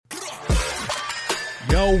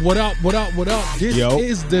Yo, what up, what up, what up? This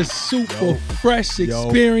is the Supa Fresh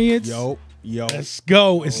Experience. Yo. Let's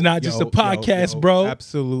go. It's not just a podcast, bro.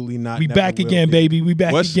 Absolutely not. We back again, baby. We back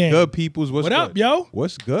again. What's good, peoples? What up, yo?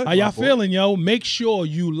 What's good? How y'all feeling, yo? Make sure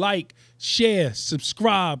you like, share,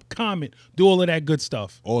 subscribe, comment, do all of that good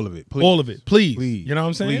stuff. All of it, please. All of it, please. You know what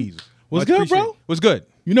I'm saying? Please. What's good, bro? What's good?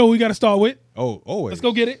 You know what we got to start with? Oh, always. Let's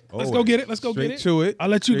go get it. Let's go get it. Let's go Straight get it. to it. I'll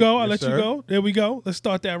let you go. I'll Yes, let you go. There we go. Let's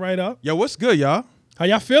start that right up. Yo, what's good, y'all? How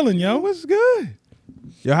y'all feeling, yo? What's good?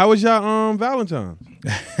 Yo, how was y'all Valentine?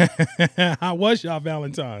 How was y'all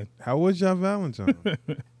Valentine? How was y'all Valentine?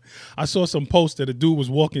 I saw some post that a dude was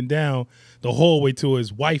walking down the hallway to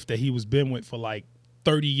his wife that he was been with for like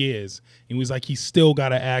 30 years. He was like, he still got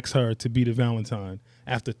to ask her to be the Valentine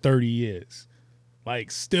after 30 years. Like,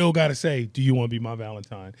 still got to say, do you want to be my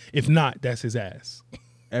Valentine? If not, that's his ass.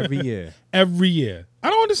 Every year. Every year. I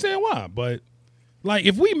don't understand why, but like,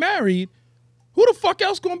 if we married, who the fuck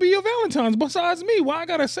else gonna be your Valentine's besides me? Why I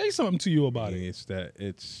gotta say something to you about it?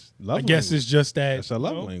 It's love I guess language. it's just that. It's a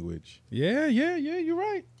love language. Yeah, you're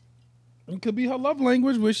right. It could be her love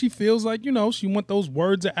language where she feels like, you know, she want those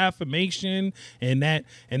words of affirmation and that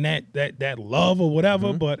love or whatever.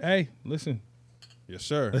 Mm-hmm. But hey, listen. Yes,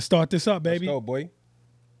 sir. Let's start this up, baby. Let's go, boy.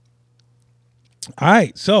 All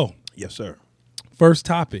right, so. Yes, sir. First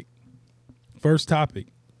topic.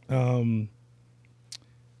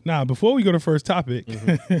 Now, before we go to first topic,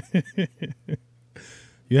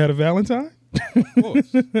 you had a Valentine? Of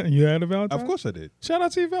course. You had a Valentine? Of course I did. Shout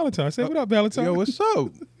out to your Valentine. Say what up, Valentine. Yo, what's up?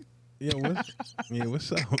 What's up? Yeah,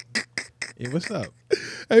 what's up?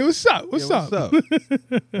 Hey, what's up? What's up?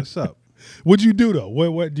 What's up? What'd you do though?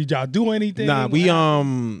 What did y'all do anything? Nah, we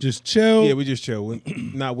just chill. Yeah, we just chill.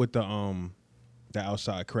 Not with the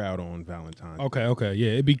outside crowd on Valentine's. Okay.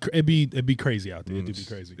 Yeah, it'd be crazy out there. It'd be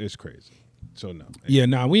crazy. It's crazy. So no.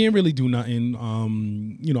 Yeah, we ain't really do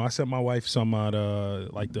nothing. You know, I sent my wife some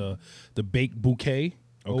like the baked bouquet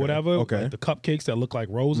or whatever. Okay. Like the cupcakes that look like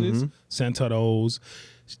roses. Sent her those.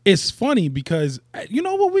 It's funny because you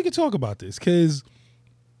know what, we could talk about this because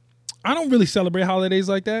I don't really celebrate holidays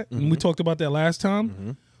like that. And we talked about that last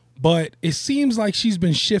time. But it seems like she's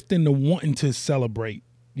been shifting to wanting to celebrate.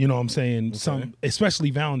 You know what I'm saying? Okay. Especially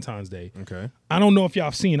Valentine's Day. Okay. I don't know if y'all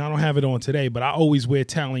have seen, I don't have it on today, but I always wear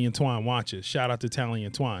Tally and Twine watches. Shout out to Tally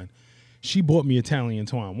and Twine. She bought me a Tally and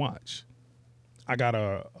Twine watch. I got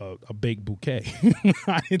a baked bouquet.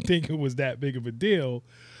 I didn't think it was that big of a deal.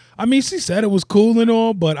 I mean, she said it was cool and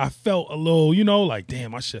all, but I felt a little, you know, like,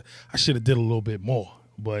 damn, I should have did a little bit more.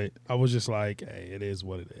 But I was just like, hey, it is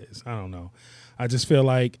what it is. I don't know. I just feel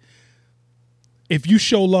like if you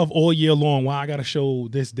show love all year long, why I got to show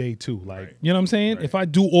this day too? Like, right. You know what I'm saying? Right. If I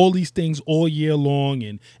do all these things all year long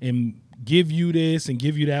and give you this and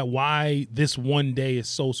give you that, why this one day is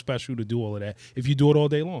so special to do all of that if you do it all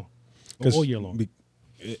day long, all year long?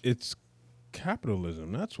 It's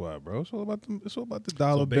capitalism. That's why, bro. It's all about the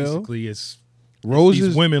dollar bill. Basically, it's roses.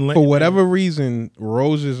 These women for whatever reason,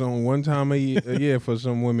 roses on one time a year for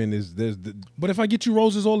some women is this. But if I get you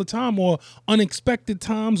roses all the time or unexpected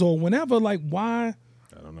times or whenever, like why?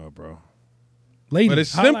 I don't know, bro. Ladies, but it's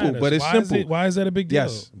simple. But it's simple. Why is that a big deal?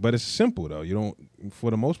 Yes, but it's simple though. You don't. For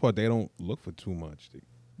the most part, they don't look for too much.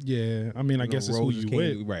 Yeah, I mean, I guess it's who you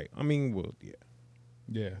with, right? I mean, well, yeah,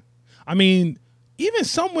 yeah. I mean, even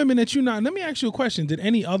some women that you not. Let me ask you a question. Did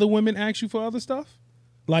any other women ask you for other stuff?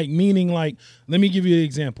 Like, meaning, like, let me give you an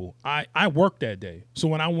example. I worked that day. So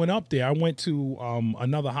when I went up there, I went to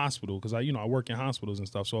another hospital because I work in hospitals and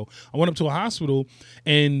stuff. So I went up to a hospital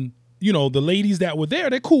and, you know, the ladies that were there,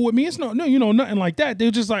 they're cool with me. It's nothing like that.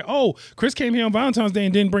 They're just like, oh, Chris came here on Valentine's Day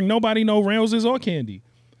and didn't bring nobody no roses or candy.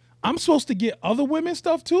 I'm supposed to get other women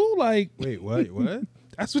stuff too? Like, wait, what?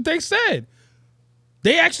 That's what they said.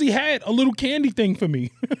 They actually had a little candy thing for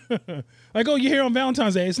me. Like, oh, you're here on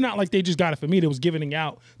Valentine's Day. It's not like they just got it for me. They was giving it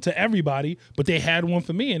out to everybody, but they had one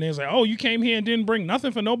for me. And they was like, oh, you came here and didn't bring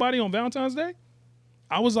nothing for nobody on Valentine's Day?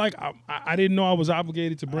 I was like, I didn't know I was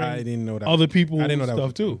obligated to bring other people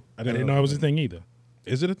stuff too. I didn't know that was a thing either.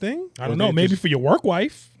 Is it a thing? I don't know. Maybe for your work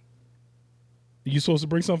wife. Are you supposed to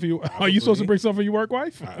bring something for you? Are you supposed to bring something for your work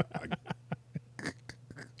wife?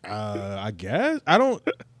 I guess. I don't.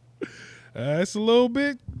 It's a little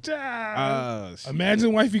bit.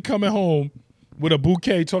 Imagine wifey coming home with a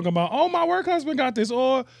bouquet talking about, oh, my work husband got this,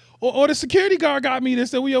 or the security guard got me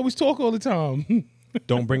this that we always talk all the time.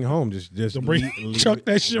 Don't bring it home. Just don't chuck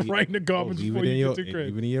that shit right in the garbage before you get to the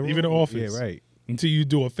crib. Even in the office. Yeah, right. Until you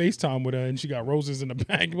do a FaceTime with her and she got roses in the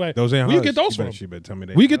bag. Like, those ain't where you get those from? She better tell me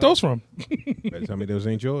that. Where you get those from? Better tell me those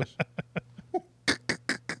ain't yours.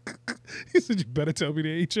 He said, you better tell me they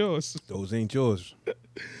ain't yours. Those ain't yours.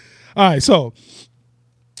 All right, so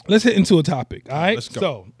let's hit into a topic. All right. Let's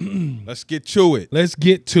go. So let's get to it. let's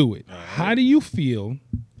get to it. All right. How do you feel?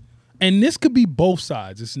 And this could be both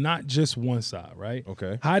sides. It's not just one side, right?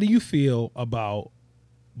 Okay. How do you feel about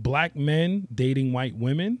black men dating white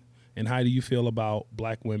women? And how do you feel about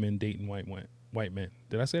black women dating white men?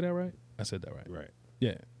 Did I say that right? I said that right. Right.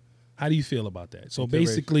 Yeah. How do you feel about that? So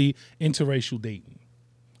basically, interracial dating.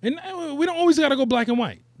 And we don't always got to go black and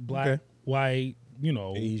white. Black, white,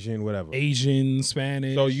 Asian, whatever. Asian,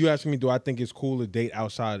 Spanish. So you asking me, do I think it's cool to date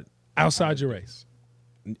outside your race?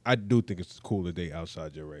 I do think it's cool to date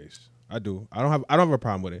outside your race. I do. I don't have a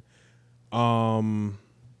problem with it.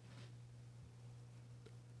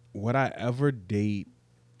 Would I ever date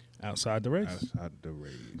outside the race? Outside the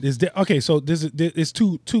race. Okay, so there's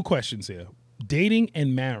two questions here. Dating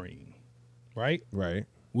and marrying, right? Right.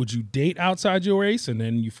 Would you date outside your race and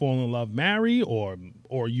then you fall in love, marry, or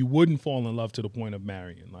you wouldn't fall in love to the point of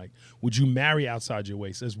marrying? Like, would you marry outside your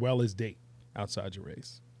race as well as date outside your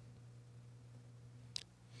race?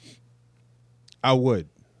 I would.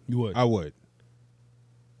 You would. I would.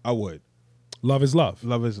 Love is love.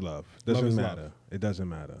 Love is love. Doesn't matter. Love. It doesn't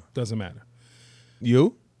matter. Doesn't matter.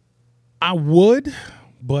 You? I would,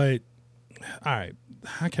 but all right.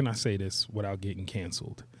 How can I say this without getting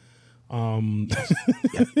canceled?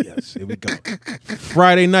 Yes. Here we go.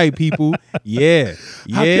 Friday night, people. Yeah.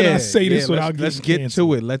 How can I say this without let's getting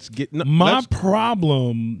canceled? Let's get to it. My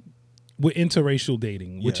problem with interracial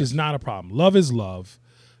dating, which is not a problem. Love is love.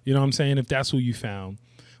 You know what I'm saying? If that's who you found.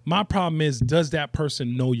 My problem is, does that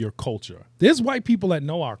person know your culture? There's white people that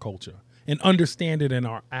know our culture and understand it and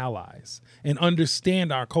are allies and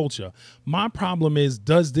understand our culture. My problem is,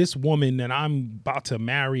 does this woman that I'm about to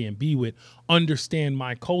marry and be with understand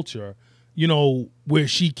my culture, where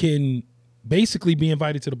she can basically be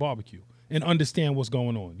invited to the barbecue and understand what's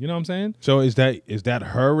going on. You know what I'm saying? So is that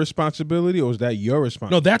her responsibility or is that your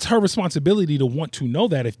responsibility? No, that's her responsibility to want to know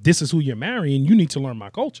that if this is who you're marrying, you need to learn my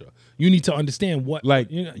culture. You need to understand what, like,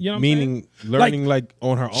 you know what I'm meaning saying? learning like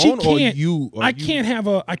on her own, or you? Or I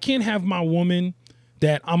can't have my woman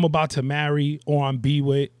that I'm about to marry or I'm be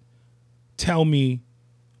with tell me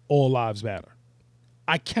all lives matter.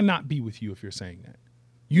 I cannot be with you if you're saying that.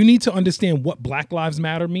 You need to understand what Black Lives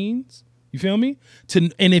Matter means. You feel me?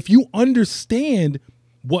 And if you understand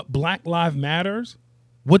what Black Lives Matters,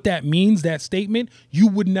 what that means, that statement, you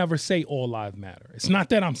would never say all lives matter. It's not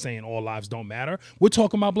that I'm saying all lives don't matter. We're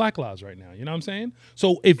talking about Black lives right now. You know what I'm saying?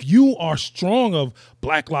 So if you are strong of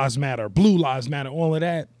Black Lives Matter, Blue Lives Matter, all of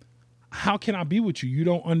that, how can I be with you? You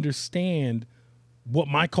don't understand what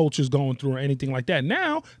my culture is going through or anything like that.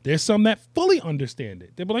 Now, there's some that fully understand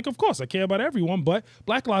it. They'll be like, of course, I care about everyone, but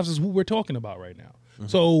Black lives is who we're talking about right now. Mm-hmm.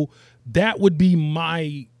 So that would be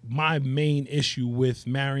my main issue with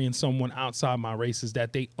marrying someone outside my race, is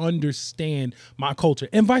that they understand my culture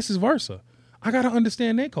and vice versa. I got to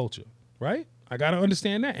understand their culture, right? I got to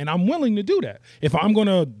understand that. And I'm willing to do that. If I'm going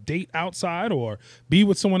to date outside or be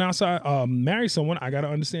with someone outside, marry someone, I got to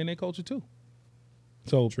understand their culture too.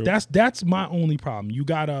 So true. That's my only problem. You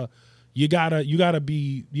gotta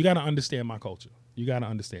understand my culture. You gotta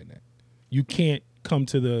understand that. You can't come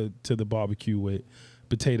to the barbecue with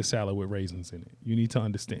potato salad with raisins in it. You need to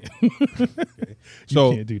understand. Okay.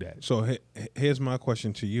 You can't do that. So here's my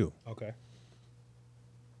question to you. Okay.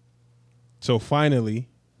 So finally,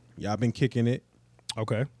 y'all been kicking it.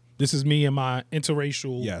 Okay. This is me and my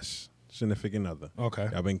interracial. Yes, significant other. Okay.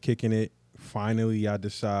 Y'all been kicking it. Finally, y'all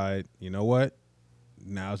decide, you know what?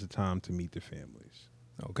 Now's the time to meet the families.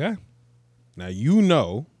 Okay. Now, you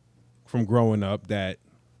know from growing up that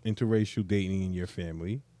interracial dating in your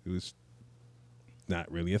family, it was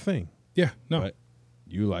not really a thing. Yeah, no. But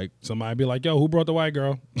you like... Somebody be like, yo, who brought the white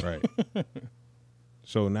girl? Right.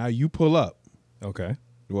 So now you pull up. Okay.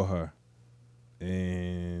 With her.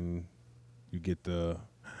 And you get the...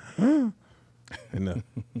 and the...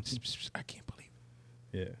 I can't believe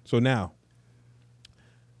it. Yeah. So now...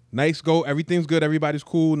 Nights go, everything's good, everybody's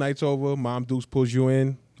cool, night's over, Mom Deuce pulls you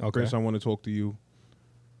in. Okay. Chris, I want to talk to you.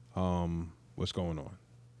 What's going on?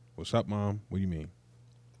 What's up, Mom? What do you mean?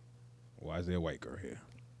 Why is there a white girl here?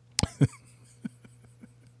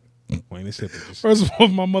 Plain and simple. First of all,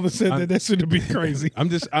 my mother said that should be crazy. I'm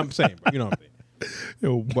saying, you know what I'm saying.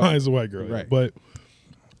 Yo, why is a white girl? Right. But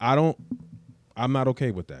I'm not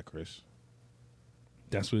okay with that, Chris.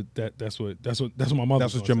 That's what my mother.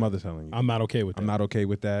 That's what your mother's telling you. I'm not okay with that. I'm not okay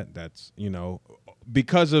with that. That's,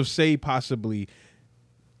 because of, say, possibly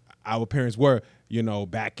our parents were,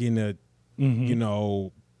 back in the,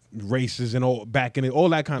 races and all, back in it, all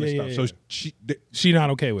that kind of stuff. Yeah. So she not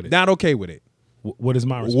okay with it. Not okay with it. What is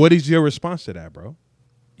my response? What is your response to that, bro?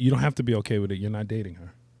 You don't have to be okay with it. You're not dating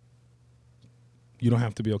her. You don't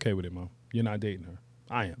have to be okay with it, Mom. You're not dating her.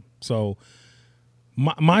 I am. So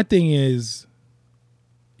my thing is,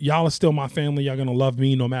 y'all are still my family. Y'all gonna love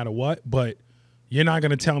me no matter what, but you're not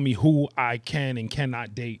gonna tell me who I can and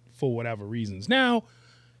cannot date for whatever reasons. Now,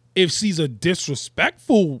 if she's a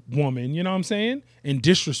disrespectful woman, you know what I'm saying? And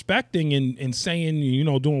disrespecting and saying, you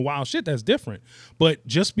know, doing wild shit, that's different. But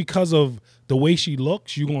just because of the way she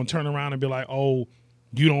looks, you're gonna turn around and be like, oh,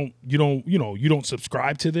 you don't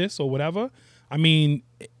subscribe to this or whatever. I mean,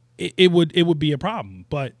 it would be a problem.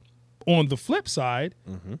 But on the flip side,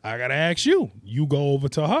 I gotta ask you, you go over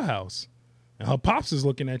to her house and her pops is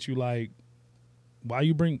looking at you like, why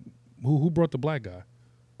you bring who brought the black guy?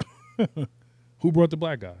 Who brought the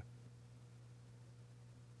black guy?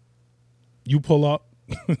 You pull up,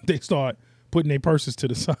 they start putting their purses to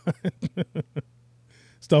the side.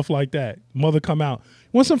 Stuff like that. Mother come out.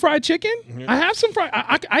 Want some fried chicken? I have some fried.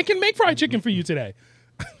 I can make fried chicken for you today.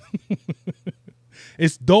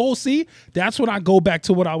 It's those. See, that's what I go back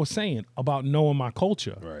to what I was saying about knowing my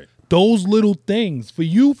culture. Right. Those little things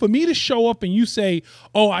for me to show up and you say,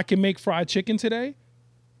 "Oh, I can make fried chicken today."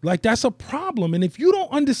 Like, that's a problem. And if you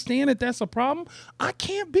don't understand that that's a problem, I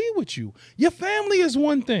can't be with you. Your family is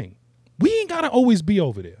one thing. We ain't got to always be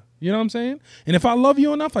over there. You know what I'm saying? And if I love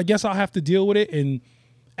you enough, I guess I'll have to deal with it. And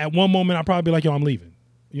at one moment, I'll probably be like, yo, I'm leaving.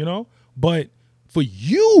 You know? But for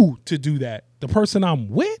you to do that, the person I'm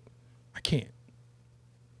with, I can't.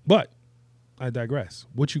 But I digress.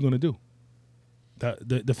 What you going to do?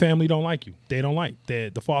 The family don't like you. They don't like.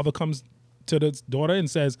 The father comes to the daughter and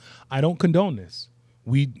says, I don't condone this.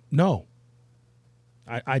 I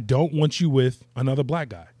don't want you with another black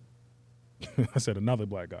guy. I said another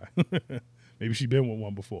black guy. Maybe she's been with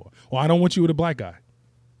one before. Well, I don't want you with a black guy.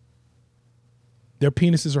 Their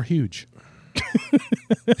penises are huge.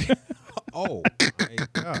 Oh my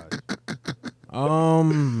God.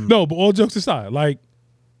 No, but all jokes aside, like,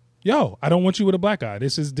 yo, I don't want you with a black guy.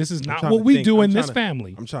 This is not what we do in this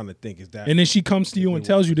family. I'm trying to think. Is that? And then she comes to you and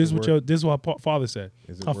tells you this is what her father said.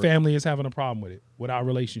 Her family is having a problem with it, with our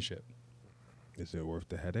relationship. Is it worth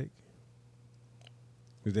the headache?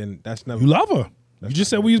 Because then that's never. You love her. You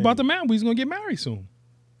just said we was about to marry. We was gonna get married soon.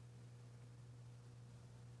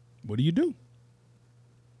 What do you do?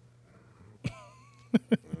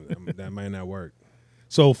 That might not work.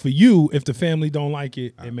 So for you, if the family don't like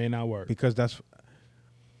it, it may not work. Because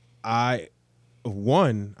I'm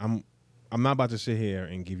not about to sit here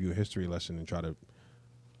and give you a history lesson and try to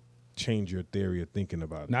change your theory of thinking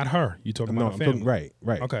about it. Not her. You talking about her family.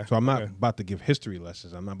 Right. Okay. So I'm not about to give history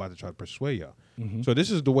lessons. I'm not about to try to persuade y'all. So this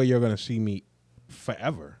is the way you're going to see me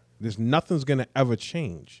forever. Nothing's going to ever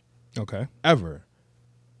change. Okay. Ever.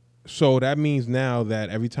 So that means now that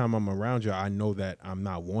every time I'm around you, I know that I'm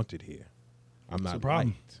not wanted here. I'm not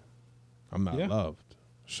liked. I'm not loved.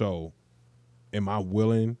 So am I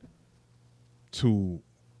willing to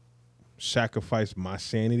sacrifice my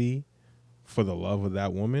sanity for the love of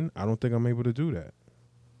that woman? I don't think I'm able to do that.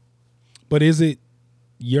 But is it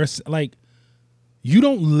you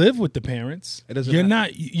don't live with the parents. You're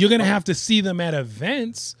going to have to see them at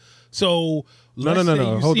events. So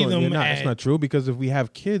no. Hold on. That's not true, because if we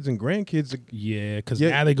have kids and grandkids, because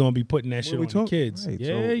now they're going to be putting that shit on the kids.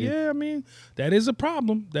 Right. I mean, that is a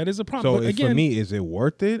problem. So but again, for me, is it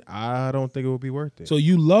worth it? I don't think it would be worth it. So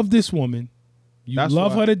you love this woman,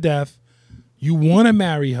 love her to death, you want to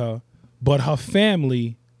marry her, but her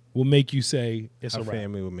family will make you say it's a wrap. Her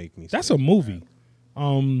family will make me. That's a movie.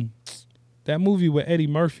 That movie with Eddie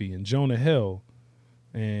Murphy and Jonah Hill,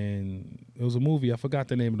 and it was a movie. I forgot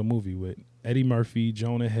the name of the movie with Eddie Murphy,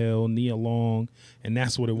 Jonah Hill, Nia Long, and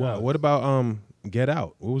that's what it was. What about Get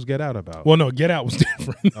Out? What was Get Out about? Well, no, Get Out was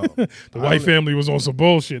different. The white family was on some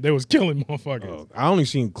bullshit. They was killing motherfuckers. I only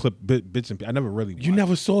seen bits and I never really watched. You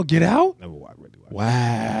never saw Get Out? Never really watched.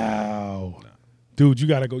 Wow. No. Dude, you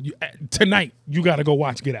got to go. Tonight, you got to go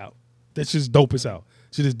watch Get Out. That's just dope as hell.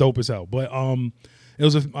 Shit is dope as hell. But it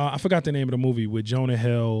was I forgot the name of the movie with Jonah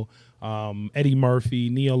Hill, Eddie Murphy,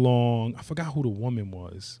 Nia Long. I forgot who the woman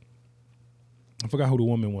was.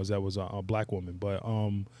 That was a black woman. But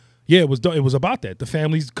it was about that. The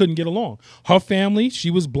families couldn't get along. Her family, she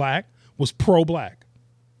was black, was pro-black.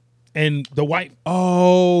 And the white.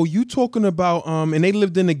 Oh, you talking about and they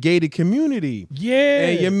lived in a gated community. Yeah.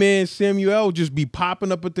 And your man Samuel just be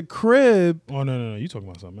popping up at the crib. Oh no, you talking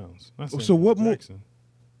about something else. So what more?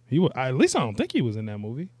 He was, at least I don't think he was in that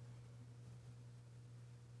movie.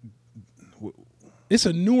 It's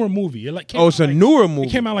a newer movie. It's a newer movie.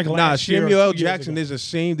 It came out like last year. Samuel L. Jackson.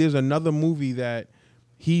 There's another movie that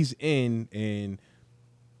he's in, and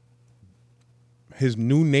his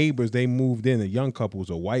new neighbors, they moved in. A young couple was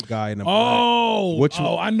a white guy and a black.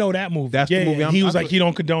 black. I know that movie. That's the movie. He was like, he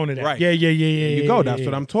don't condone it. Right. Yeah. There you go. That's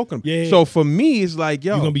what I'm talking about. Yeah. So for me, it's like,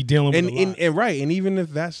 yo, you're gonna be dealing with a lot. And right, and even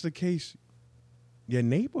if that's the case, your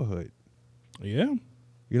neighborhood. Yeah.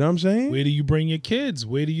 You know what I'm saying? Where do you bring your kids?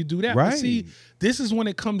 Where do you do that? Right. But see, this is when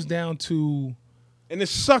it comes down to. And it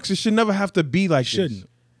sucks. It should never have to be like shouldn't. this.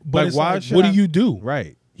 But Like, why like, should what I- do you do?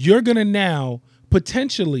 Right. You're gonna now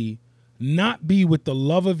potentially not be with the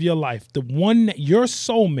love of your life, the one that your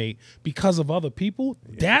soulmate, because of other people.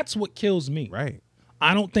 Yeah. That's what kills me. Right.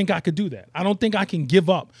 I don't think I could do that. I don't think I can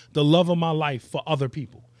give up the love of my life for other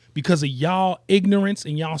people because of y'all ignorance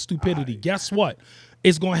and y'all stupidity. Guess what?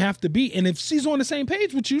 It's going to have to be. And if she's on the same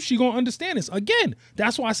page with you, she's going to understand this. Again,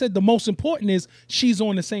 that's why I said the most important is she's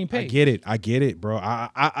on the same page. I get it, bro.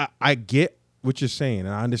 I get what you're saying. And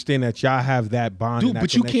I understand that y'all have that bond. Dude, that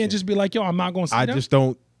but connection. you can't just be like, yo, I'm not going to sit down. I just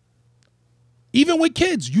don't. Even with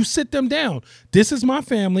kids, you sit them down. This is my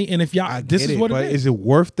family. And if y'all, this is what it is. Is it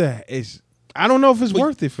worth that? I don't know if it's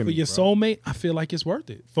worth it for me. For your soulmate, I feel like it's worth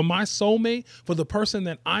it. For my soulmate, for the person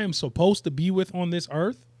that I am supposed to be with on this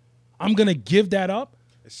earth, I'm going to give that up.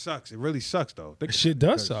 It sucks. It really sucks, though. That shit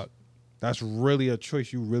does suck. That's really a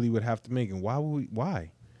choice you really would have to make. And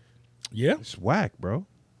why? Yeah. It's whack, bro.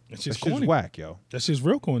 It's just corny. Whack, yo. That's just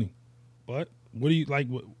real corny. But what do you like?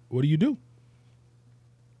 What do you do?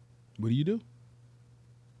 What do you do?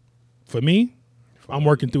 For me, I'm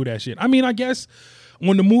working through that shit. I mean, I guess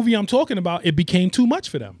when the movie I'm talking about, it became too much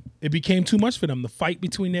for them. It became too much for them. The fight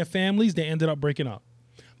between their families, they ended up breaking up.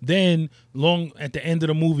 Then, long at the end of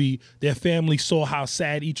the movie, their family saw how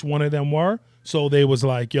sad each one of them were. So they was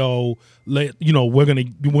like, yo, we're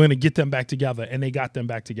gonna get them back together. And they got them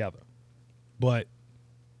back together. But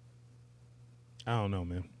I don't know,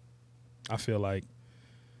 man. I feel like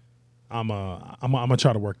I'm gonna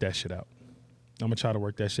try to work that shit out. I'm gonna try to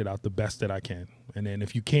work that shit out the best that I can. And then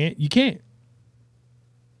if you can't, you can't.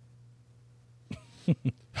 It's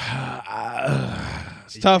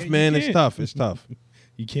tough, man. It's tough. It's tough.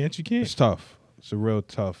 You can't. It's tough. It's a real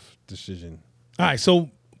tough decision. All right, so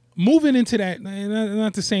moving into that,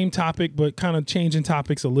 not the same topic, but kind of changing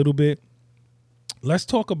topics a little bit. Let's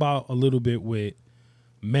talk about a little bit with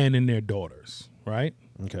men and their daughters, right?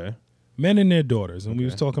 Okay. Men and their daughters, and we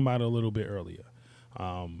was talking about it a little bit earlier.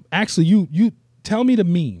 Actually, you tell me the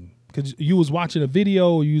meme, because you was watching a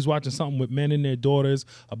video, or you was watching something with men and their daughters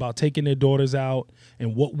about taking their daughters out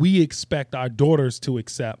and what we expect our daughters to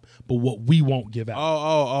accept, but what we won't give out.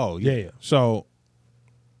 Oh, yeah. So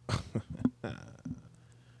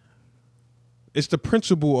it's the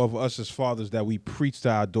principle of us as fathers that we preach to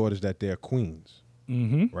our daughters that they're queens,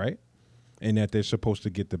 right? And that they're supposed to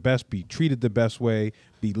get the best, be treated the best way,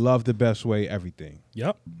 be loved the best way, everything.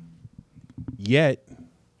 Yep. Yet,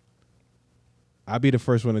 I'll be the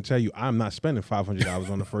first one to tell you I'm not spending $500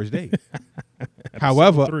 on the first date.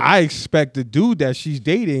 However, I expect the dude that she's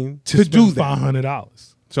dating to do that.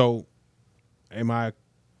 $500. So, am I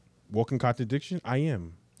walking contradiction? I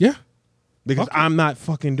am. Yeah. Because I'm not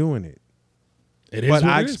fucking doing it. It is but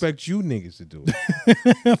what I it is. expect you niggas to do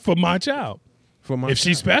it. For my child. If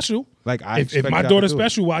she's special. Like if my daughter's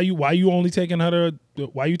special, why you only taking her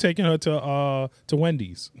to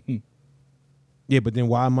Wendy's? Yeah, but then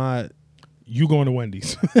why am I? You going to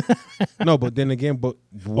Wendy's? No, but then again,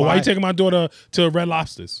 why you taking my daughter to Red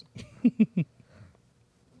Lobsters?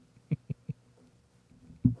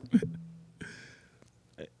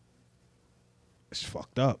 It's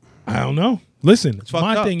fucked up. I don't know. Listen,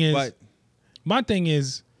 my thing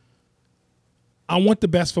is, I want the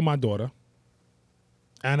best for my daughter,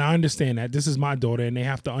 and I understand that this is my daughter, and they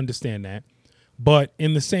have to understand that. But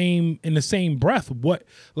in the same breath,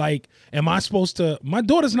 am I supposed to? My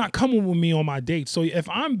daughter's not coming with me on my date, so if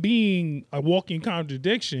I'm being a walking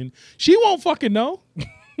contradiction, she won't fucking know.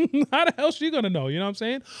 How the hell she gonna know? You know what I'm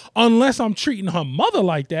saying? Unless I'm treating her mother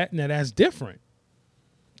like that, now that's different.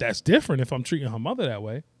 That's different if I'm treating her mother that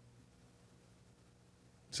way.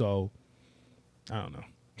 So, I don't know.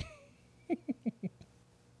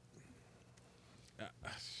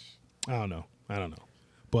 I don't know.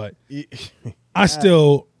 But I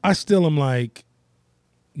still am like,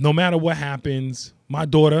 no matter what happens, my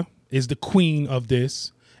daughter is the queen of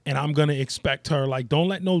this, and I'm gonna expect her. Like, don't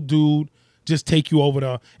let no dude just take you over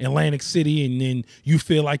to Atlantic City and then you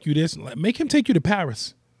feel like you this. Make him take you to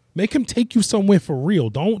Paris. Make him take you somewhere for real.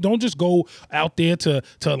 Don't just go out there to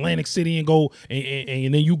Atlantic City and go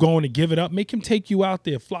and then you going to give it up. Make him take you out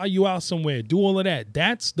there, fly you out somewhere, do all of that.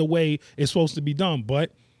 That's the way it's supposed to be done.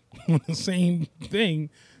 But the same thing,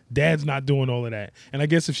 Dad's not doing all of that. And I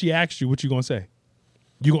guess if she asks you, what you gonna say?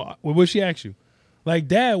 What would she ask you? Like,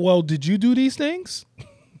 Dad, well, did you do these things?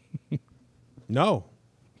 No,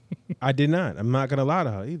 I did not. I'm not gonna lie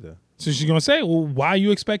to her either. So she's gonna say, well, why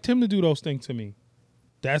you expect him to do those things to me?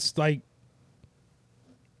 That's like,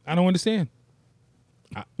 I don't understand.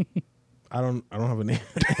 I don't have an answer.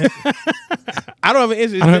 I don't have an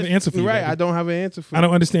answer. I don't have an answer for you, right? baby. I don't have an answer for you. I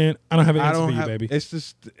don't understand. I don't have an answer for you, baby.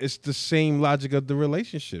 It's the same logic of the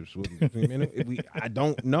relationships. I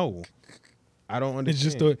don't know. I don't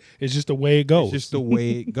understand. It's just the way it goes. It's just the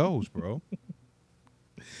way it goes, bro.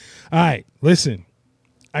 All right, listen.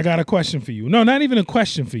 I got a question for you. No, not even a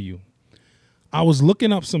question for you. I was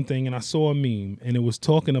looking up something and I saw a meme and it was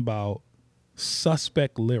talking about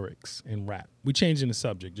suspect lyrics in rap. We changing the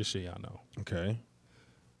subject, just so y'all know. Okay.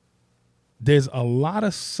 There's a lot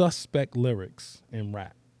of suspect lyrics in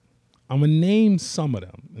rap. I'm going to name some of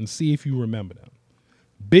them and see if you remember them.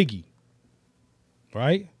 Biggie,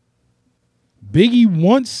 right? Biggie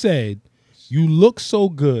once said, "You look so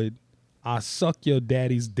good, I suck your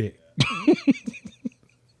daddy's dick."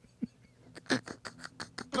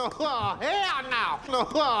 Hell no. Hell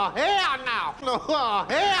no.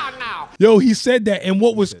 Hell no. Yo, he said that. And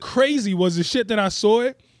what was crazy was the shit that I saw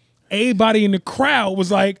it. Everybody in the crowd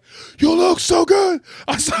was like, "You look so good,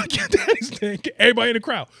 I suck your daddy's dick." Everybody in the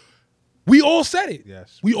crowd. We all said it.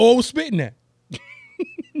 Yes. We all was spitting that.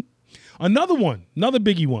 Another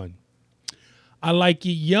Biggie one. "I like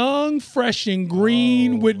you young, fresh, and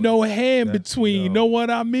green with no hair in between." Yo. Know what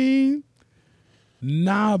I mean?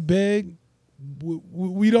 Nah, big.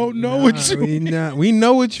 We don't know what you mean. We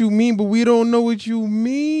know what you mean, but we don't know what you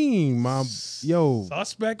mean, mom. Yo.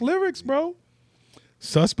 Suspect lyrics, bro.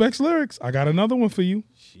 Suspects lyrics. I got another one for you.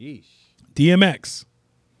 Sheesh. DMX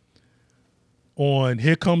on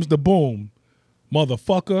 "Here Comes the Boom."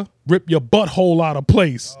 "Motherfucker, rip your butthole out of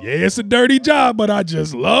place." Yeah, it's a dirty job, but I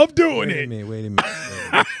just love doing it. Wait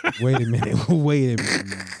a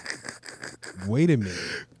minute.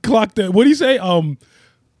 Clock the, what do you say?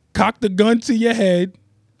 Cock the gun to your head.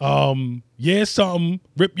 Yeah, something.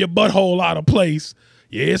 Rip your butthole out of place.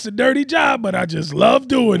 Yeah, it's a dirty job, but I just love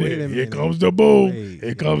doing it. Here comes the boom.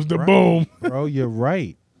 Here comes the boom. Bro, you're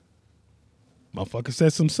right. Motherfucker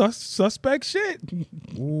said some suspect shit.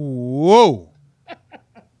 Whoa.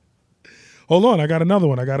 Hold on, I got another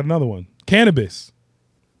one. Cannabis.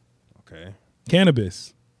 Okay.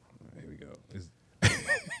 Cannabis. Here we go.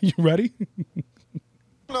 You ready?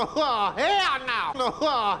 Hell no.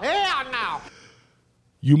 Hell no.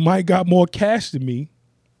 "You might got more cash than me,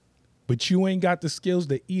 but you ain't got the skills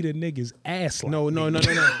to eat a nigga's ass like No. me." No.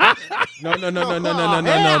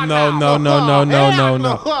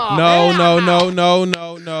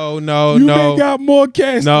 You ain't got more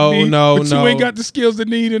cash than me, but you ain't got the skills to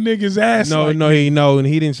eat a nigga's ass like me. And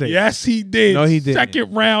he didn't say. Yes, he did. No, he didn't.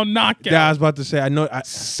 Second round knockout. Yeah, I was about to say. I know.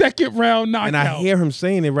 Second round knockout. And I hear him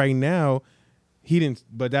saying it right now. He didn't,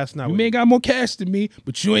 but that's not. You may got more cash than me,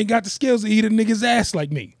 but you ain't got the skills to eat a nigga's ass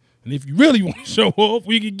like me. And if you really want to show off,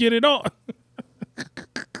 we can get it on.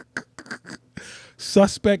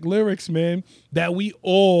 Suspect lyrics, man, that we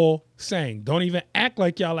all sang. Don't even act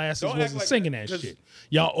like y'all asses wasn't singing that shit.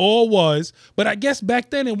 Y'all all was. But I guess back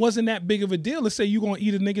then it wasn't that big of a deal to say you gonna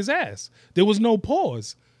eat a nigga's ass. There was no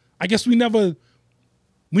pause. I guess we never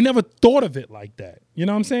thought of it like that. You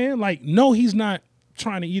know what I'm saying? Like, no, he's not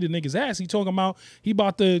trying to eat a nigga's ass. He talking about he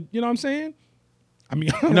about to, you know what I'm saying? I mean,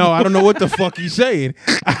 I don't know what the fuck he's saying.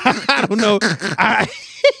 I don't know.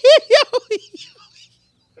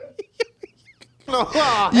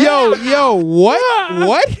 Yo,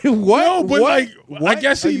 what? No, but what? I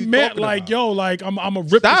guess he meant like, yo, like I'm gonna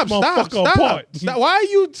rip this motherfucker apart. Stop. Why are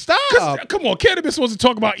you stop? Come on, cannabis wasn't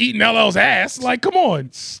talking about eating LL's ass. Like, come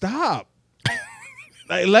on. Stop.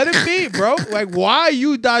 Like, let it be, bro. Like, why are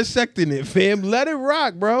you dissecting it, fam? Let it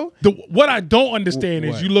rock, bro. What I don't understand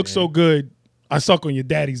is What, you look man? so good, I suck on your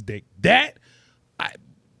daddy's dick. That,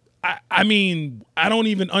 I mean, I don't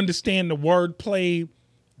even understand the wordplay.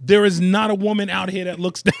 There is not a woman out here that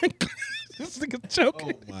looks that good. This nigga's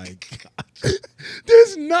joking. Oh my god.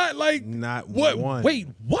 There's not like Not what? one. Wait,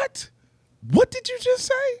 what? What did you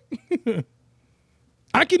just say?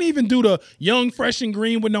 I can even do the young, fresh, and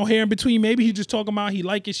green with no hair in between. Maybe he just talking about he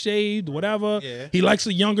like it shaved, whatever. Yeah. He likes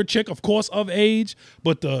a younger chick, of course, of age.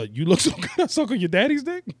 But you look so good, I suck on your daddy's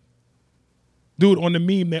dick. Dude, on the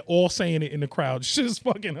meme, they're all saying it in the crowd. Shit is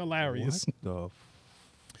fucking hilarious. What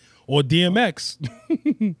Or DMX.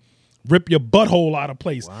 Rip your butthole out of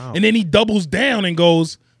place. Wow. And then he doubles down and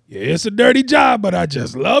goes, yeah, it's a dirty job, but I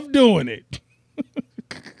just love doing it.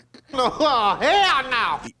 Hell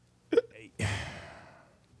no.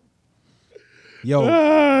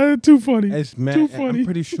 Yo, Too funny. it's mad. Too funny. I'm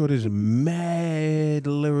pretty sure there's mad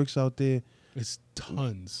lyrics out there It's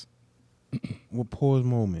tons. What pause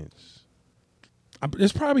moments?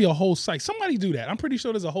 There's probably a whole site. Somebody do that. I'm pretty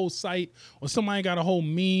sure there's a whole site or somebody got a whole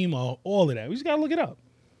meme or all of that. We just got to look it up.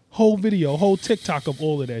 Whole video, whole TikTok of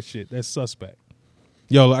all of that shit. That's suspect.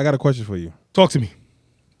 Yo, I got a question for you. Talk to me.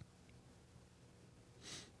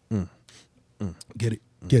 Get it.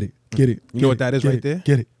 You know what that is right there?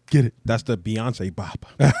 Get it. That's the Beyonce bop.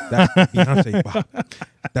 That's the Beyonce bop.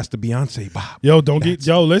 That's the Beyonce bop.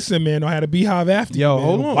 Yo, listen, man. Don't have a beehive after you. Yo, Man.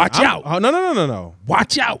 hold on. Watch out. Oh, no.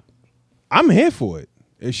 Watch out. I'm here for it.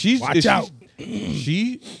 Watch out.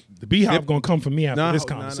 The beehive gonna come for me after this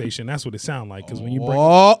conversation. That's what it sounds like. Because when you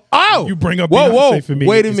bring up whoa, Beyonce for me,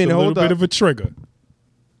 wait a it's minute, a little hold bit up. of a trigger.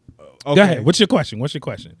 Okay. Go ahead. What's your question? Not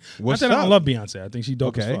that I don't up? love Beyonce. I think she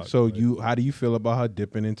dope as fuck. So how do you feel about her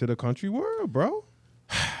dipping into the country world, bro? All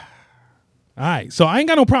right. So I ain't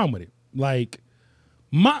got no problem with it. Like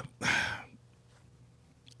I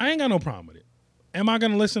ain't got no problem with it. Am I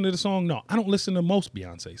gonna listen to the song? No, I don't listen to most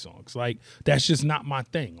Beyonce songs. Like that's just not my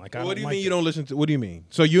thing. Like What do you mean you don't listen to? What do you mean?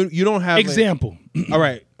 So you don't have example? All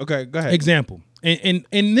right. Okay. Go ahead. Example. And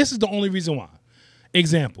this is the only reason why.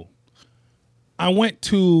 Example. I went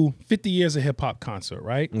to 50 Years of Hip Hop concert,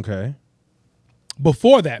 right? Okay.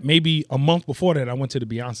 Before that, maybe a month before that, I went to the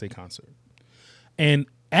Beyonce concert. And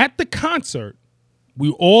at the concert, we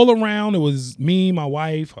were all around. It was me, my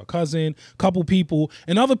wife, her cousin, couple people,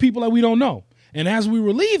 and other people that we don't know. And as we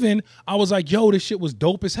were leaving, I was like, yo, this shit was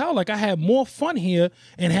dope as hell. Like, I had more fun here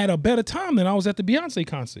and had a better time than I was at the Beyonce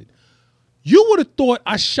concert. You would have thought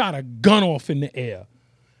I shot a gun off in the air.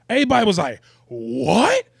 Everybody was like,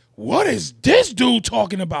 what? What is this dude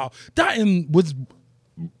talking about? That was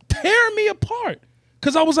tearing me apart.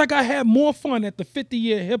 Because I was like, I had more fun at the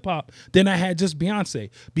 50-year hip-hop than I had just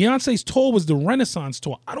Beyonce. Beyonce's tour was the Renaissance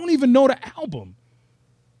tour. I don't even know the album.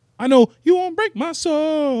 I know You Won't Break My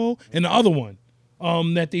Soul and the other one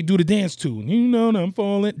that they do the dance to. You know I'm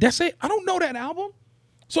falling. That's it. I don't know that album.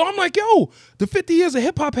 So I'm like, yo, the 50 Years of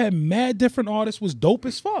hip-hop had mad different artists, was dope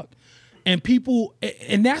as fuck. And people,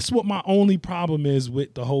 and that's what my only problem is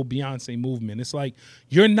with the whole Beyonce movement. It's like,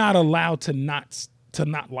 you're not allowed to not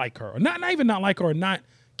like her. Or not even not like her or not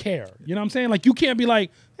care. You know what I'm saying? Like, you can't be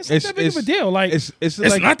like, it's not that big of a deal. Like, it's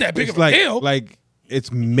like, not that big of a deal. Like,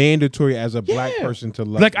 it's mandatory as a black person to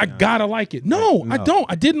love. Like, I gotta like it. No, I don't.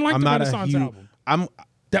 I didn't like the Renaissance album.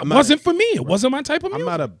 That wasn't for me. It wasn't my type of music.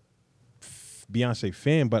 I'm not a Beyonce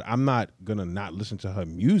fan, but I'm not gonna not listen to her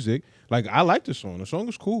music. Like, I like the song. The song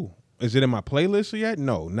is cool. Is it in my playlist yet?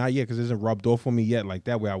 No, not yet, because it isn't rubbed off on me yet like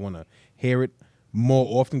that, where I want to hear it more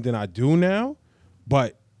often than I do now.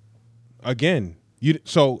 But again, you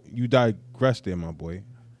digressed there, my boy.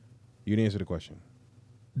 You didn't answer the question.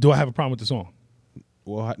 Do I have a problem with the song?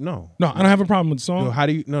 Well, no. No, I don't have a problem with the song. No, how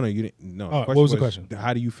do you? No, you didn't. No. What was the question?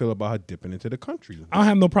 How do you feel about her dipping into the country? I don't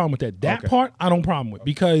have no problem with that. That part, I don't problem with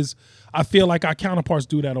because I feel like our counterparts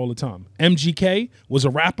do that all the time. MGK was a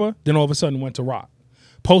rapper, then all of a sudden went to rock.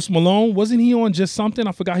 Post Malone, wasn't he on just something?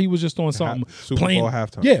 I forgot he was just on something. Super Bowl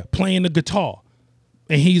halftime. Yeah, playing the guitar.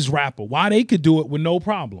 And he's rapper. Why they could do it with no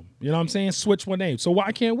problem? You know what I'm saying? Switch one name. So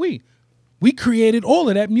why can't we? We created all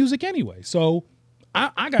of that music anyway. So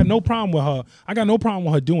I got no problem with her. I got no problem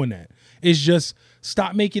with her doing that. It's just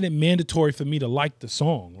stop making it mandatory for me to like the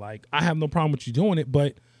song. Like, I have no problem with you doing it,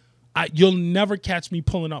 but you'll never catch me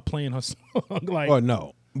pulling up playing her song. Like, oh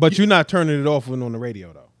no. But you're not turning it off when on the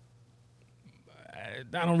radio though.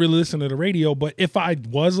 I don't really listen to the radio, but if I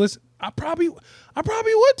was listening, I probably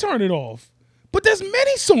would turn it off. But there's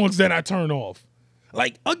many songs that I turn off.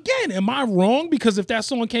 Like, again, am I wrong? Because if that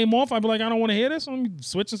song came off, I'd be like, I don't want to hear this. Let me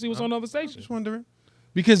switch and see what's on the other station. Just wondering.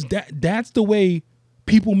 Because that's the way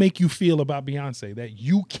people make you feel about Beyonce, that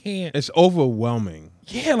you can't. It's overwhelming.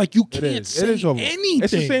 Yeah, like you can't say anything.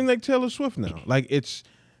 It's the same like Taylor Swift now. Like, it's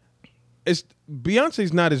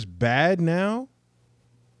Beyonce's not as bad now.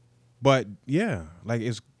 But yeah, like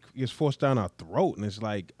it's forced down our throat, and it's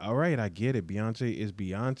like, all right, I get it. Beyonce is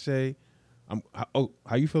Beyonce.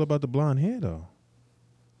 How you feel about the blonde hair though?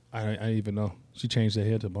 I didn't even know she changed her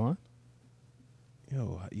hair to blonde.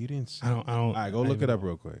 Yo, you didn't. I don't. All right, go look it up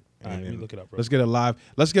real quick. All right, let me look it up. Let's get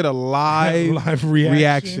a live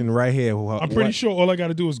reaction right here. I'm pretty sure all I got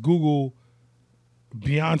to do is Google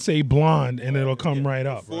Beyonce blonde, and it'll come right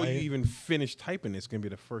up. Before you even finish typing, it's gonna be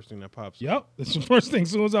the first thing that pops up. Yep, that's the first thing.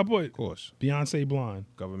 As soon as I put, of course, Beyonce blonde,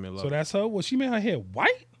 government love. So that's her. Well, she made her hair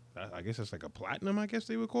white. I guess it's like a platinum. I guess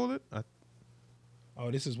they would call it.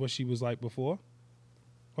 Oh, this is what she was like before.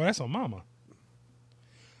 Oh, that's her mama.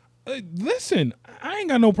 Listen, I ain't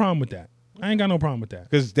got no problem with that.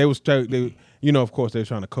 Because they, of course, they were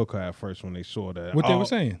trying to cook her at first when they saw that. What they were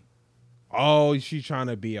saying? oh, she's trying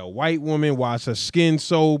to be a white woman. Why is her skin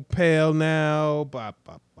so pale now? Blah,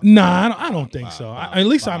 blah, blah, Nah, I don't think so. At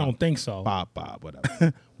least I don't think so.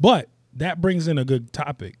 Whatever. But that brings in a good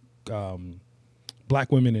topic.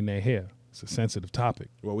 Black women in their hair. It's a sensitive topic.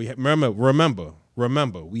 Well, we remember.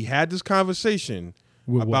 We had this conversation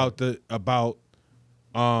With about what?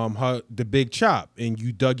 her the big chop, and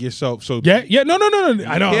you dug yourself. So Yeah. No.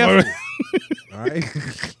 I know. careful. All right.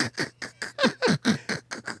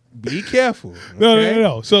 Be careful. Okay?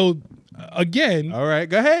 No. So again, All right,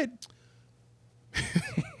 go ahead.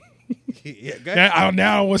 Yeah, go ahead.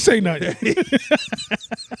 now I don't want to say nothing.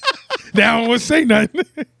 Now I don't want to say nothing.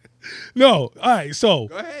 No. All right. So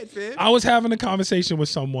Go ahead, fam. I was having a conversation with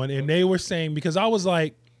someone, and they were saying, because I was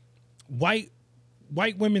like, white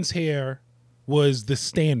women's hair was the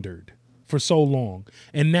standard for so long,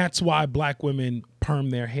 and that's why black women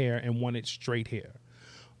perm their hair and wanted straight hair.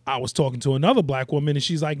 I was talking to another black woman, and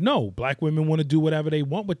she's like, no, black women want to do whatever they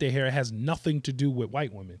want with their hair. It has nothing to do with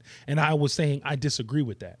white women. And I was saying I disagree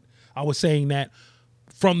with that. I was saying that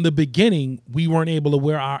from the beginning, we weren't able to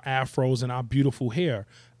wear our afros and our beautiful hair,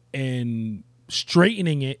 and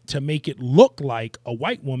straightening it to make it look like a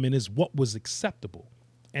white woman is what was acceptable.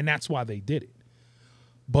 And that's why they did it.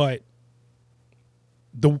 But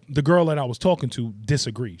the girl that I was talking to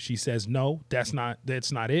disagreed. She says, no, that's not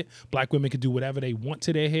it. Black women can do whatever they want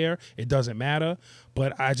to their hair. It doesn't matter.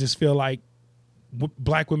 But I just feel like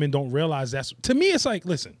black women don't realize that's, to me, it's like,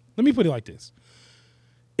 listen, let me put it like this.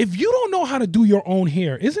 If you don't know how to do your own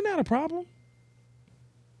hair, isn't that a problem?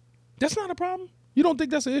 That's not a problem. You don't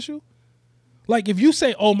think that's an issue? Like if you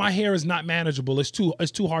say, oh, my hair is not manageable, it's too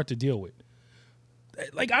hard to deal with.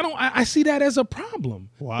 Like I see that as a problem.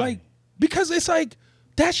 Why? Like, because it's like,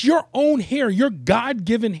 that's your own hair, your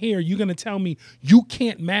God-given hair. You're gonna tell me you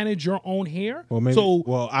can't manage your own hair? Well, maybe. So,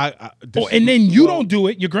 well, and then you don't do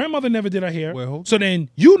it. Your grandmother never did her hair. Wait, hold so then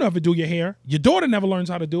you never do your hair. Your daughter never learns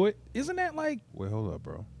how to do it. Isn't that like? Wait, hold up,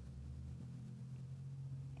 bro.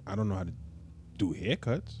 I don't know how to do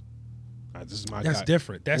haircuts. This is my. That's guy.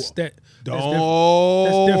 different. That's Don't.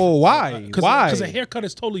 different. Why? Why? Because a haircut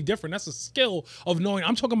is totally different. That's a skill of knowing.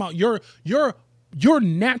 I'm talking about your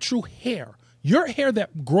natural hair. Your hair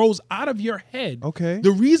that grows out of your head. Okay.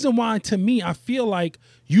 The reason why, to me, I feel like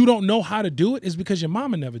you don't know how to do it is because your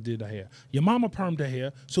mama never did her hair. Your mama permed her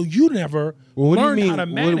hair, so you never learned how to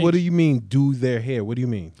manage. What do you mean, do their hair? What do you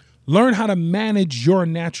mean? Learn how to manage your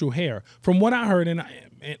natural hair. From what I heard, and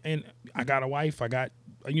I got a wife, I got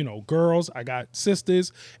girls, I got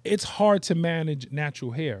sisters. It's hard to manage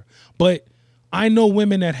natural hair, but I know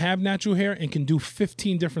women that have natural hair and can do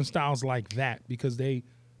 15 different styles like that because they've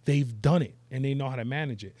done it and they know how to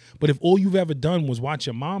manage it. But if all you've ever done was watch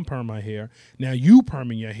your mom perm her hair, now you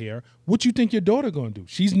perming your hair, what you think your daughter gonna do?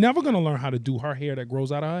 She's never gonna learn how to do her hair that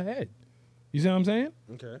grows out of her head. You see what I'm saying?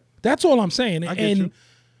 Okay. That's all I'm saying. I get you.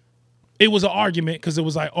 It was an argument because it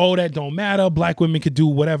was like, oh, that don't matter. Black women could do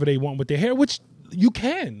whatever they want with their hair, which you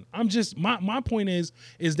can. I'm just, my point is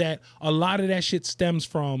that a lot of that shit stems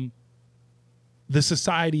from the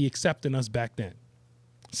society accepting us back then,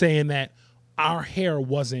 saying that our hair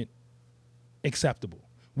wasn't acceptable.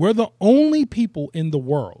 We're the only people in the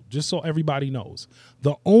world, just so everybody knows,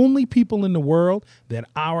 the only people in the world that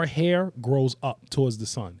our hair grows up towards the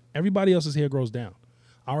sun. Everybody else's hair grows down.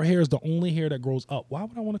 Our hair is the only hair that grows up. Why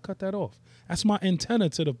would I want to cut that off? That's my antenna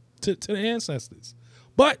to the ancestors.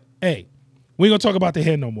 But hey, we ain't gonna talk about the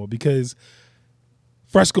hair no more because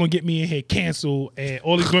Fresh gonna get me in here canceled and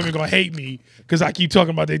all these women gonna hate me because I keep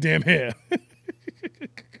talking about their damn hair.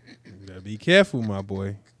 You gotta be careful, my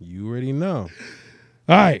boy. You already know.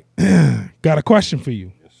 All right, got a question for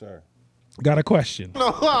you. Yes, sir. Got a question.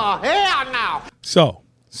 Oh, hell no. So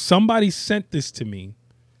somebody sent this to me,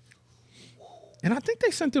 and I think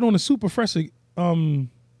they sent it on the Supa Fresh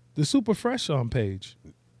page.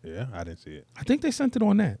 Yeah, I didn't see it. I think they sent it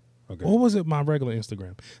on that. Okay. Or was it my regular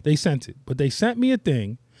Instagram? They sent it, but they sent me a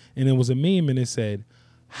thing, and it was a meme, and it said,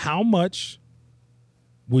 "How much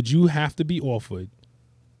would you have to be offered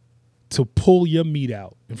to pull your meat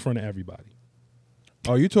out in front of everybody?"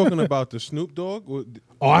 Oh, you talking about the Snoop Dogg?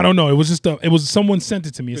 Oh, I don't know. It was just someone sent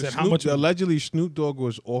it to me. It said, "How much?" Allegedly, Snoop Dogg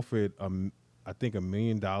was offered, I think, $1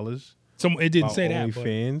 million. It didn't say that.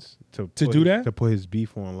 Fans to do that, to put his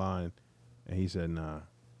beef online, and he said, "Nah."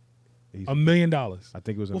 $1 million. I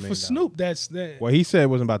think it was $1 million. Well, for Snoop, that's that. Well, he said it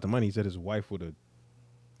wasn't about the money. He said his wife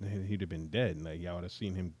he'd have been dead. Like y'all would have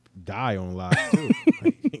seen him die on live too.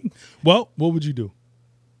 Well, what would you do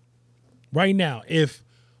right now if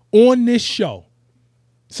on this show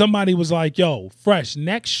somebody was like, "Yo, Fresh,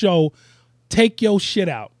 next show, take your shit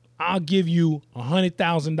out. I'll give you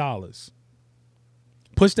 $100,000."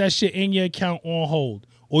 puts that shit in your account on hold.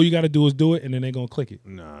 All you got to do is do it, and then they're going to click it.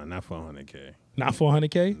 Nah, not for 100K. Not for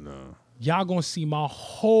 100K? No. Y'all going to see my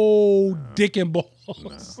whole dick and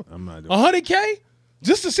balls. Nah, I'm not doing 100K?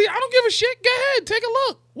 Just to see? I don't give a shit. Go ahead. Take a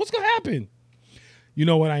look. What's going to happen? You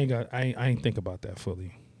know what? I ain't think about that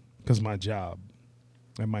fully. Because my job.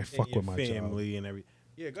 That might fuck with my family job. and everything.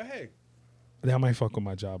 Yeah, go ahead. That might fuck with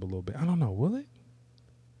my job a little bit. I don't know. Will it?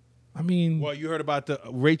 I mean. Well, you heard about the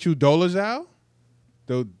Rachel Dolezal?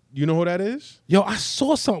 You know who that is? Yo, I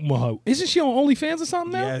saw something with her. Isn't she on OnlyFans or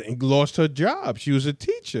something now? Yeah, and lost her job. She was a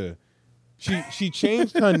teacher. She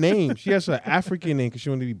changed her name. She has an African name because she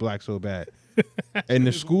wanted to be black so bad. And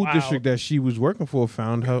the school district that she was working for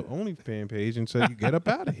found her OnlyFans page and said, "You get up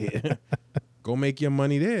out of here. Go make your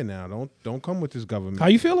money there now. Don't come with this government." How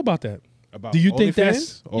you feel about that? About Do you think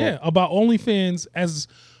OnlyFans? that's about OnlyFans as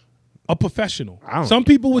a professional? I don't Some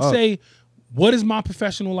people would say, what does my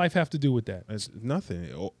professional life have to do with that? It's nothing.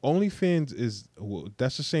 OnlyFans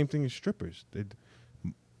that's the same thing as strippers.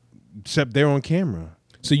 Except they're on camera.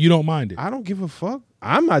 So you don't mind it? I don't give a fuck.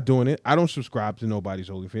 I'm not doing it. I don't subscribe to nobody's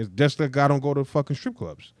OnlyFans. Just like I don't go to fucking strip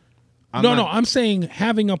clubs. I'm saying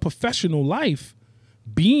having a professional life,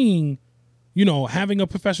 being, having a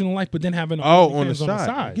professional life, but then having on the OnlyFans on the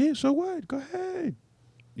side. Yeah, so what? Go ahead.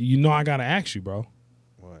 I gotta ask you, bro.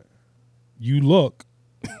 What? You look.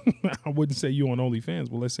 I wouldn't say you on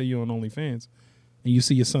OnlyFans, but let's say you're on OnlyFans, and you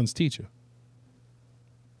see your son's teacher.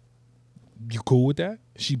 You cool with that?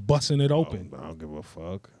 She busting it open. I don't give a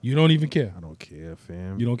fuck. You don't even care. I don't care,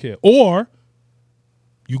 fam. You don't care. Or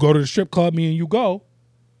you go to the strip club, me and you go,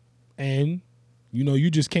 and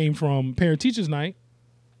you just came from parent teachers night.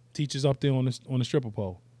 Teachers up there on the stripper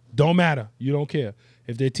pole. Don't matter. You don't care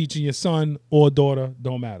if they're teaching your son or daughter.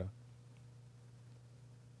 Don't matter.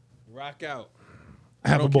 Rock out.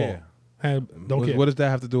 Have a ball. Don't care. What does that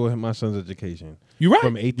have to do with my son's education? You're right.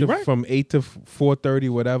 From 8 to 4:30,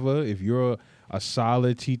 whatever. If you're a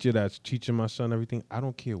solid teacher that's teaching my son everything, I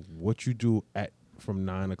don't care what you do from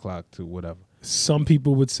 9 o'clock to whatever. Some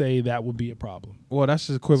people would say that would be a problem. Well, that's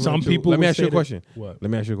equivalent. Some people. Let me would ask you say a question. What?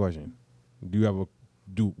 Let me ask you a question.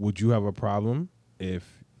 Would you have a problem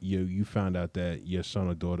if you found out that your son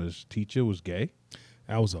or daughter's teacher was gay?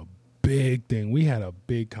 That was a big thing. We had a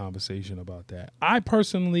big conversation about that. I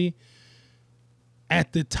personally,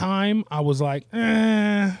 at the time, I was like,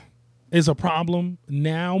 is a problem.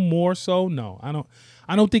 Now more so, no.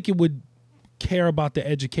 I don't think it would care about the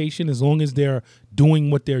education as long as they're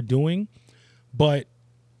doing what they're doing. But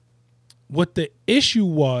what the issue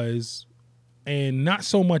was, and not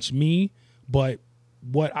so much me, but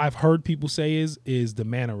what I've heard people say is the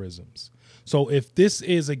mannerisms. So if this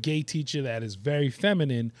is a gay teacher that is very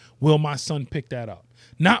feminine, will my son pick that up?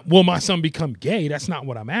 Not will my son become gay? That's not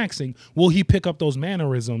what I'm asking. Will he pick up those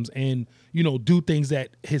mannerisms and, do things that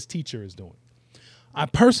his teacher is doing? I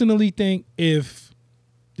personally think if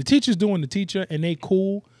the teacher's doing the teacher and they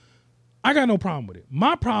cool, I got no problem with it.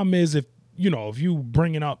 My problem is if you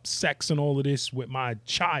bringing up sex and all of this with my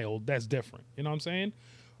child, that's different. You know what I'm saying?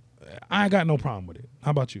 I got no problem with it.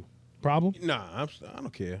 How about you? Problem? Nah, I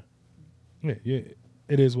don't care. Yeah.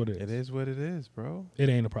 It is what it is. It is what it is, bro. It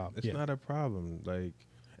ain't a problem. It's not a problem.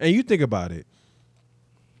 And you think about it.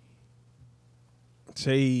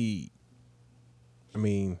 Say,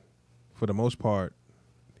 for the most part,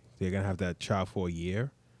 they're gonna have that child for a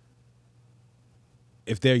year.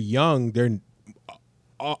 If they're young,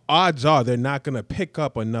 odds are they're not gonna pick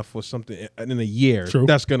up enough for something in a year. True.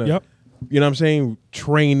 That's gonna. Yep. You know what I'm saying?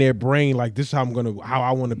 Train their brain like this is how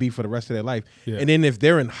I want to be for the rest of their life. Yeah. And then if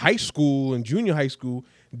they're in high school and junior high school,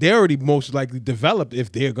 they're already most likely developed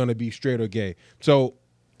if they're going to be straight or gay. So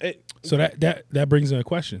that brings in a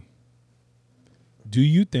question. Do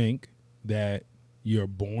you think that you're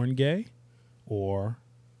born gay or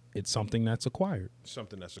it's something that's acquired?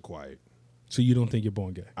 Something that's acquired. So you don't think you're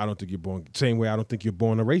born gay? I don't think you're born. Same way I don't think you're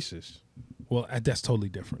born a racist. Well, that's totally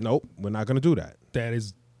different. Nope, we're not going to do that. That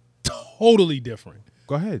is totally different.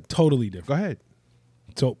 Go ahead. Totally different. Go ahead.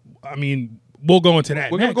 So, we'll go into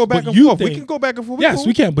that We're next. going to go back and forth. We can go back and forth. Yes,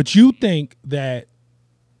 we can. But you think that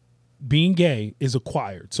being gay is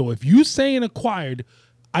acquired. So if you saying acquired,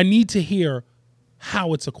 I need to hear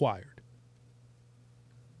how it's acquired.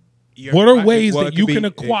 What are ways that you can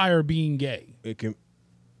acquire being gay? It can.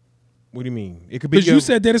 What do you mean? It could be because you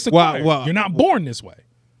said that it's acquired. You're not born this way.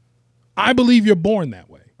 I believe you're born that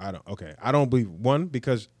way. I don't believe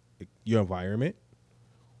because your environment,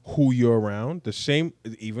 who you're around, the same.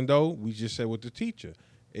 Even though we just said with the teacher,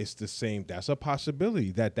 it's the same. That's a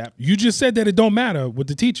possibility that you just said that it don't matter with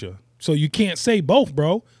the teacher, so you can't say both,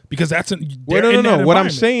 bro, because no. What I'm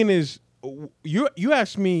saying is, you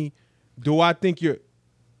asked me, do I think you're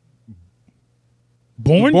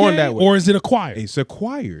Born Born gay, that way. or is it acquired? It's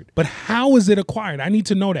acquired. But how is it acquired? I need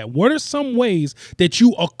to know that. What are some ways that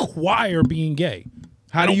you acquire being gay?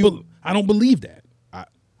 How do you? I don't believe that.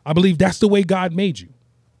 I believe that's the way God made you.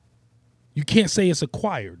 You can't say it's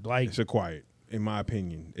acquired. Like It's acquired, in my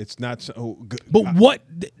opinion. It's not so good. But what?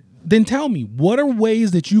 Then tell me, what are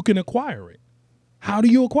ways that you can acquire it? How do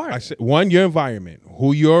you acquire it? One, your environment,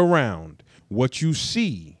 who you're around, what you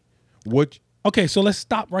see, what. Okay, so let's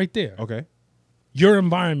stop right there. Okay. Your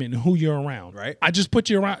environment and who you're around. Right. I just put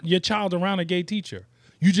your child around a gay teacher.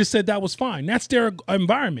 You just said that was fine. That's their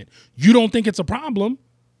environment. You don't think it's a problem?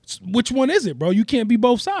 Which one is it, bro? You can't be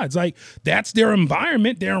both sides. Like, that's their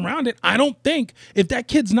environment. They're around it. I don't think if that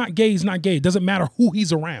kid's not gay, he's not gay. It doesn't matter who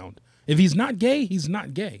he's around. If he's not gay, he's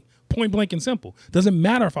not gay. Point blank and simple. Doesn't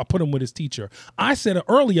matter if I put him with his teacher. I said it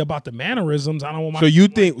earlier about the mannerisms. I don't want my. So you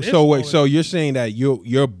think? Like So wait. So you're saying that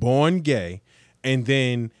you're born gay, and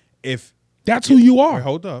then if that's who you are. wait,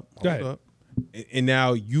 hold up. Go ahead. Hold up. And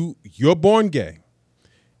now you're born gay.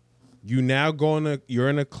 You now you're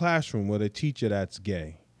in a classroom with a teacher that's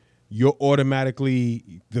gay. You're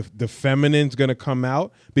automatically the feminine's gonna come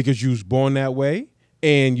out because you was born that way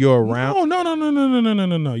and you're around.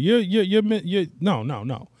 No. You're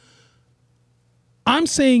no. I'm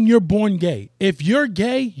saying you're born gay. If you're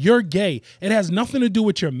gay, you're gay. It has nothing to do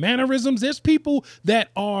with your mannerisms. There's people that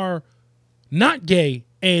are not gay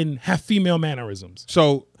and have female mannerisms.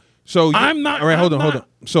 So I'm not. All right, hold on.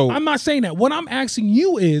 So I'm not saying that. What I'm asking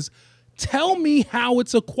you is, tell me how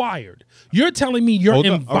it's acquired. You're telling me your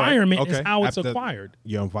environment is how it's acquired.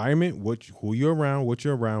 Your environment, who you're around, what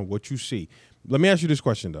you're around, what you see. Let me ask you this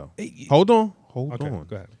question though. Hold on. Go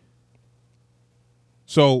ahead.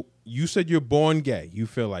 So you said you're born gay. You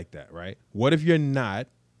feel like that, right? What if you're not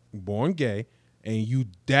born gay and you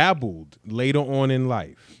dabbled later on in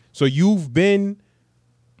life? So you've been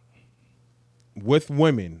with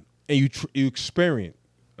women and you experimented.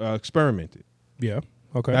 Yeah.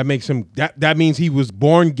 Okay. That makes him that means he was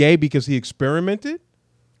born gay because he experimented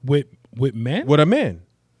with men? with a man.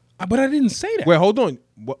 But I didn't say that. Wait, hold on.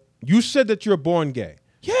 You said that you're born gay.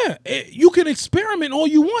 Yeah, you can experiment all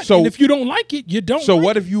you want, So- and if you don't like it, you don't. So like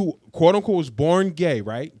what it. if you quote unquote was born gay,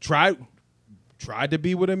 right? Tried to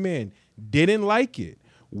be with a man, didn't like it,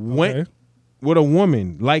 went with a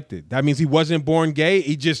woman, liked it. That means he wasn't born gay.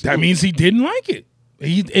 He just That means he didn't like it.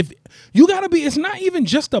 If you gotta be, it's not even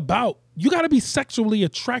just about, you gotta be sexually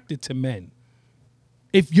attracted to men.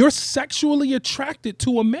 If you're sexually attracted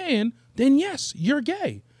to a man, then yes, you're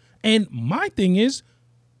gay. And my thing is,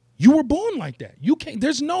 you were born like that. You can't,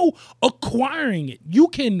 there's no acquiring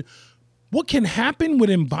it. What can happen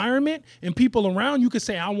with environment and people around, you could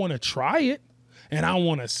say, I want to try it and I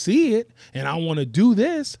want to see it and I want to do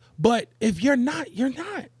this. But if you're not, you're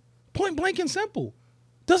not. Point blank and simple.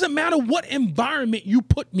 Doesn't matter what environment you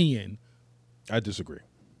put me in. I disagree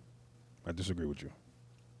with you.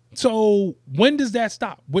 So when does that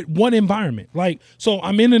stop? With what environment? Like, so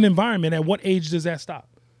I'm in an environment. At what age does that stop?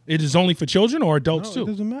 It is only for children or adults No, too?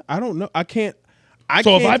 it doesn't matter. I don't know. I can't.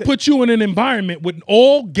 So if I put you in an environment with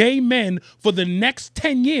all gay men for the next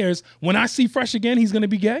 10 years, when I see Fresh again, he's going to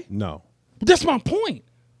be gay? No. That's my point.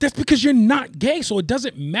 That's because you're not gay. So it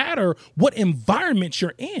doesn't matter what environment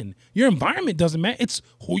you're in. Your environment doesn't matter. It's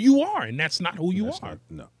who you are. And that's not who you are.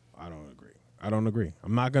 No, I don't agree.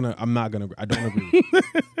 I'm not gonna. I don't agree.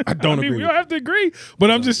 I don't agree. We don't have to agree,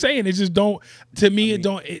 but I'm just saying it just don't. To me, it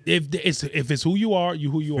don't. If it's who you are,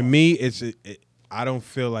 who you are. For me, I don't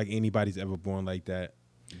feel like anybody's ever born like that.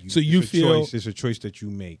 So you feel it's a choice that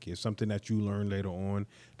you make. It's something that you learn later on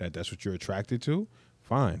that's what you're attracted to.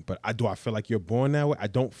 Fine, but I feel like you're born that way. I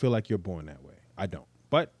don't feel like you're born that way. I don't.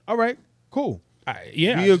 But all right, cool.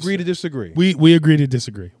 Yeah, we agree to disagree. We agree to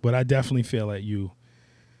disagree, but I definitely feel that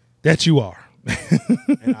you are.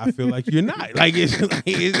 And I feel like you're not. Like it's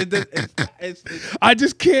I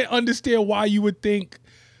just can't understand why you would think.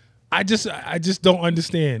 I just don't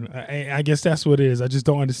understand. I guess that's what it is. I just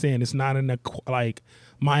don't understand. It's not in the like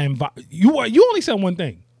my environment. You only said one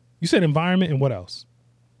thing. You said environment and what else?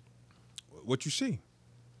 what you see.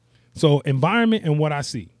 So environment and what I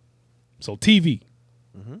see. So TV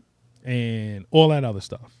and all that other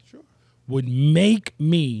stuff would make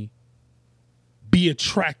me be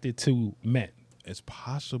attracted to men. It's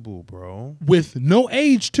possible, bro. With no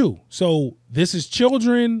age too. So this is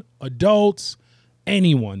children, adults,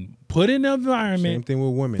 anyone. Put in an environment. Same thing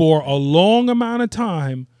with women. For a long amount of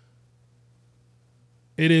time,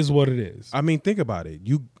 it is what it is. I mean, think about it.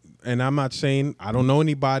 And I'm not saying, I don't know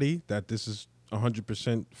anybody that this is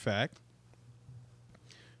 100% fact,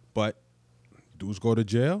 but dudes go to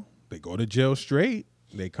jail. They go to jail straight.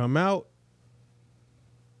 They come out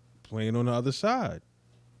playing on the other side.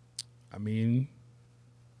 I mean,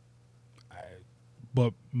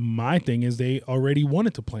 but my thing is they already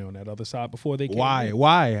wanted to play on that other side before they came in.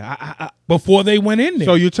 Why? Before they went in there.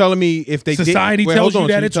 So you're telling me if they society tells you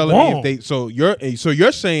that it's wrong. So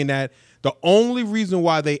you're saying that the only reason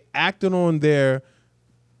why they acted on their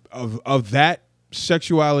of that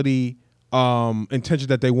sexuality intention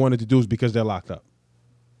that they wanted to do is because they're locked up.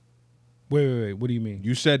 Wait. What do you mean?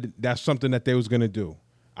 You said that's something that they was gonna do.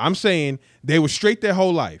 I'm saying they were straight their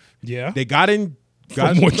whole life. Yeah. They got in.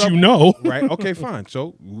 From what trouble, you know. right? Okay, fine.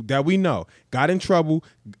 So that we know. Got in trouble.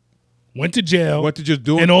 Went to jail. Went to just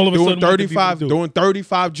doing, and all of a doing sudden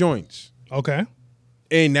 35 joints. Okay.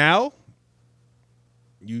 And now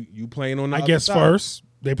you playing on the I other guess side. first,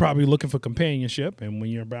 they probably looking for companionship. And when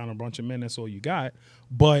you're around a bunch of men, that's all you got.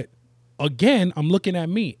 But again, I'm looking at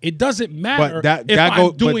me. It doesn't matter if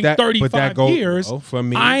I'm doing 35 years. For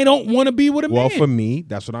me, I don't want to be with a man. Well, for me,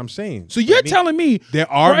 that's what I'm saying. So you're telling me there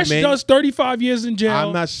are Fresh men, does 35 years in jail.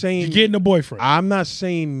 I'm not saying you're getting a boyfriend. I'm not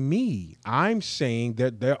saying me. I'm saying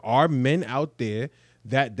that there are men out there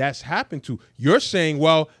that's happened to. You're saying,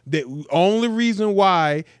 well, the only reason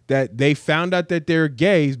why that they found out that they're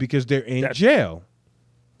gay is because they're in jail.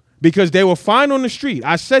 Because they were fine on the street.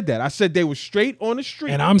 I said that. I said they were straight on the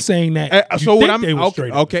street. And I'm saying that they were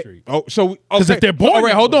straight on the street. Oh, so because if they're born, all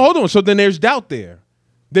right, hold on. So then there's doubt there.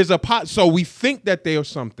 There's a pot. So we think that they are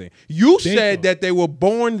something. You said that they were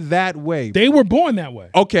born that way. They were born that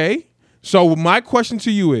way. Okay. So my question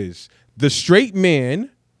to you is: the straight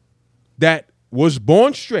man that was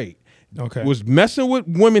born straight, was messing with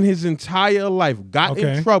women his entire life, got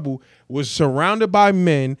in trouble, was surrounded by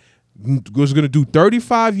men, was going to do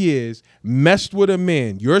 35 years, messed with a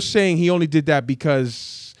man. You're saying he only did that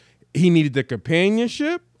because he needed the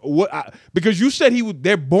companionship? Because you said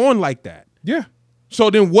they're born like that. Yeah. So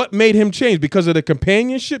then what made him change? Because of the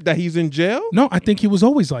companionship that he's in jail? No, I think he was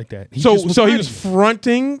always like that. So he was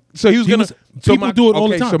fronting. So he was going to. People do it all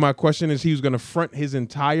the time. So my question is, he was going to front his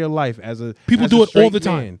entire life as a people do it all the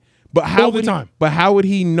time. But how would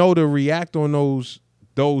he know to react on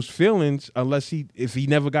those feelings if he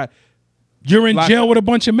never got? You're in jail with a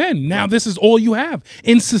bunch of men. Now this is all you have.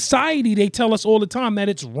 In society, they tell us all the time that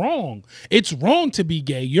it's wrong. It's wrong to be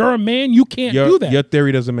gay. You're a man. You can't do that. Your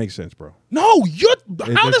theory doesn't make sense, bro. No,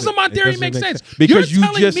 how doesn't my theory make sense? Because you're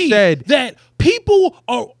you just said that people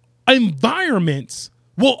are environments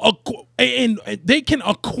and they can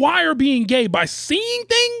acquire being gay by seeing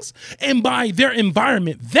things and by their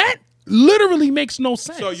environment. That literally makes no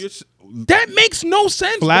sense. That makes no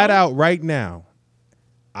sense. Flat out right now.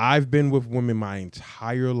 I've been with women my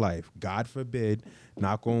entire life. God forbid,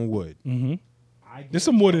 knock on wood. Mm-hmm. There's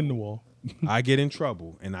some wood in the wall. I get in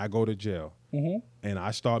trouble and I go to jail. Mm-hmm. And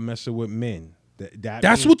I start messing with men.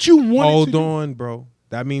 That's what you want. Hold on, bro.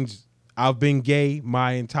 That means I've been gay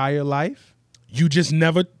my entire life. You just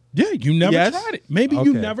never, you never tried it. Maybe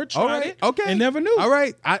you never tried it and never knew. All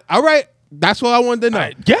right. All right. That's what I wanted to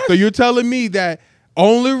know. Yes. So you're telling me that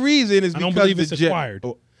only reason is because I don't believe it's acquired.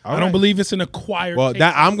 I don't believe it's an acquired taste.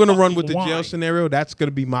 Well, I'm going to run with the jail scenario. That's going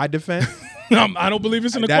to be my defense. I don't believe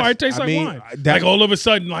it's an acquired taste like wine. Like all of a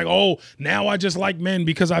sudden, now I just like men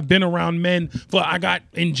because I've been around men. I got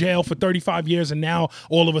in jail for 35 years and now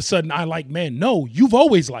all of a sudden I like men. No, you've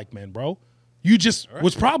always liked men, bro. You just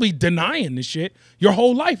was probably denying this shit your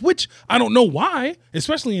whole life, which I don't know why,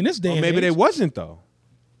 especially in this day and age. Maybe they wasn't, though.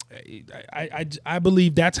 I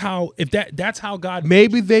believe that's how that's how God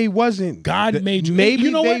maybe they wasn't God made you. Maybe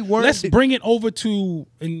you know they what? weren't. Let's bring it over to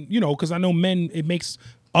because I know men, it makes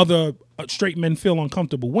other straight men feel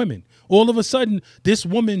uncomfortable. Women, all of a sudden this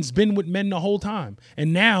woman's been with men the whole time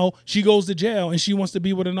and now she goes to jail and she wants to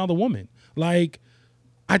be with another woman. Like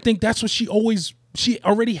I think that's what she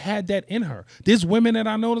already had that in her. There's women that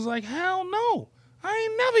I know that's like, hell no, I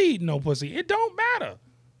ain't never eating no pussy. It don't matter.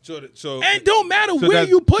 So it don't matter where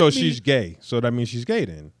you put me. So she's gay. So that means she's gay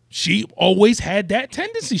then. She always had that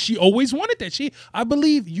tendency. She always wanted that. I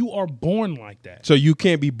believe you are born like that. So you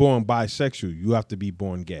can't be born bisexual. You have to be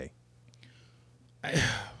born gay.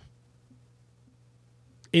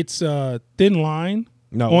 It's a thin line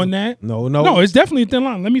on that. No, it's definitely a thin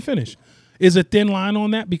line. Let me finish. It's a thin line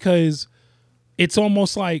on that because it's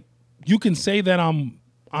almost like you can say that I'm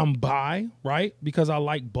bi, right? Because I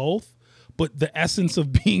like both. But the essence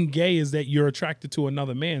of being gay is that you're attracted to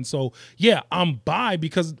another man. So, yeah, I'm bi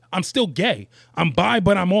because I'm still gay. I'm bi,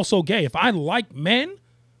 but I'm also gay. If I like men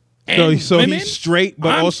and so women, he's straight,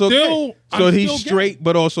 but also gay. So he's straight,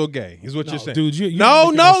 but also gay, is what you're saying. Dude,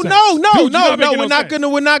 no. We're not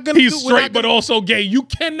gonna. He's straight, but also gay. You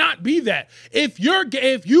cannot be that. If you're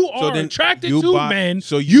gay, if you are attracted to men,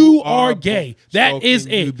 so you are gay. That is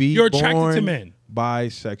it. You're attracted to men.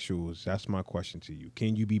 bisexuals, that's my question to you.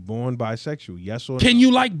 Can you be born bisexual? Yes or no? Can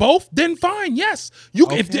you like both? Then fine, yes. You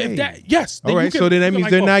can, Okay. if that yes. Then All right, you can, so then that you can means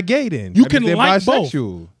like they're both. not gay then. You That can means they're like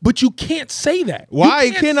bisexual. both, but you can't say that. Why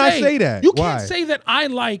You can't I say that? You Why? can't say that I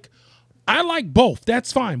like both.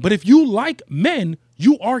 That's fine. But if you like men,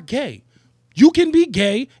 you are gay. You can be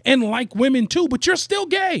gay and like women too, but you're still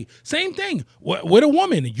gay. Same thing with a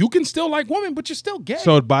woman. You can still like women, but you're still gay.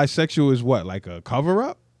 So bisexual is what, like a cover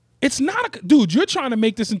up? It's not a dude. You're trying to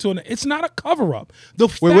make this into an. It's not a cover up.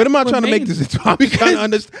 Wait, what am I trying to make this into? I'm just trying to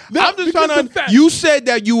understand. No, I'm just trying to. because the fact- You said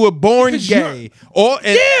that you were born gay,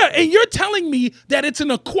 yeah, and you're telling me that it's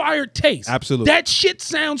an acquired taste. Absolutely. That shit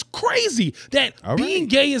sounds crazy. That All being right.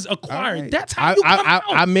 gay is All acquired. right. That's how you come out.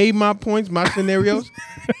 I made my points, my scenarios,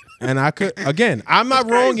 and I could again. I'm not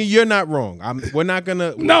wrong, and you're not wrong. We're not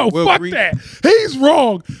gonna. No, we'll fuck agree. that. He's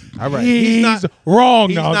wrong. All right, He's not wrong.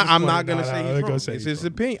 He's No, not, I'm just not playing. gonna say I he's ain't wrong. gonna say It's he's his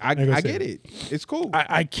wrong. opinion. ain't gonna I say get it. it. It's cool.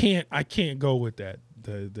 I can't go with that.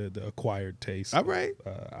 The acquired taste. All right.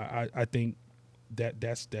 I think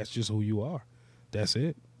that's just who you are. That's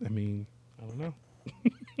it. I mean, I don't know.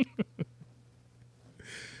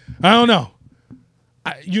 I don't know.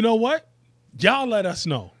 You know what? Y'all let us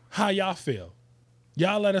know how y'all feel.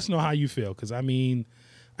 Y'all let us know how you feel, because I mean,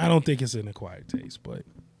 I don't think it's an acquired taste, but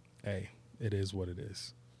hey, it is what it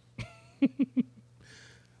is.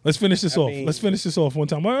 Let's finish this off. mean- Let's finish this off one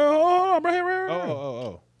time. Oh, right here.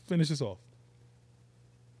 Oh. Finish this off.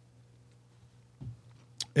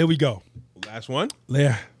 Here we go. Last one.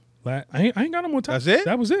 Yeah. I ain't got no more time. That's it?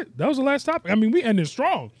 That was it. That was the last topic. I mean, we ended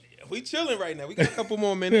strong. We chilling right now. We got a couple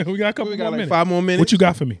more minutes. We got a couple more like minutes. 5 more minutes. What you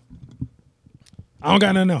got for me? I don't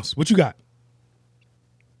got nothing else. What you got?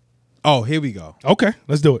 Oh, here we go. Okay.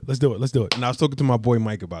 Let's do it. And I was talking to my boy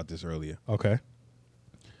Mike about this earlier. Okay.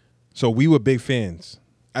 So we were big fans.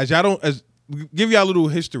 Give y'all a little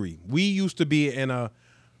history. We used to be in a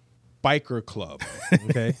biker club.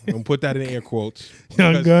 Okay, and put that in air quotes.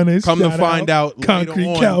 Young Because Gunners, Come to shout find out, Concrete later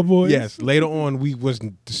on, Cowboys. Yes, later on, the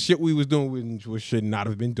shit we was doing we should not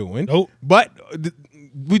have been doing. Nope. But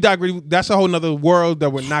we digress. That's a whole nother world that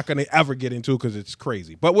we're not going to ever get into because it's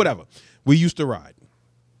crazy. But whatever. We used to ride.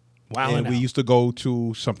 Wow. And we used to go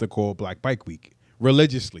to something called Black Bike Week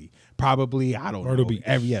religiously. Probably, I don't know. Myrtle Beach.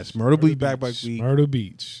 Yes, Myrtle Beach Black Bike Week. Myrtle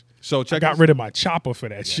Beach. So I check got this- rid of my chopper for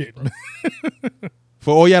that shit.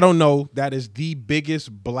 For all y'all don't know, that is the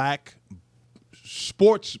biggest black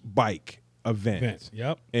sports bike event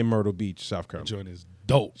Yep. in Myrtle Beach, South Carolina. Joint is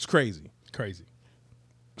dope. It's crazy. Crazy.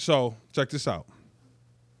 So check this out.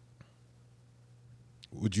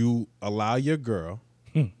 Would you allow your girl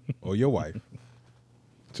or your wife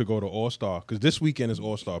to go to All-Star? Because this weekend is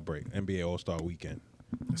All-Star break, NBA All-Star weekend.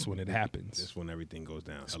 That's when it happens. That's when everything goes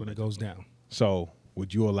down. That's when it goes down. So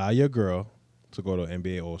would you allow your girl to go to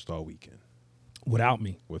NBA All-Star weekend Without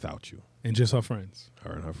me without you? and just her friends.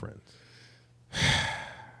 Her and her friends.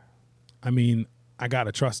 I mean, I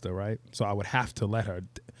gotta trust her, right? So I would have to let her.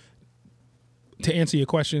 To answer your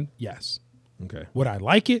question, yes. Okay. Would I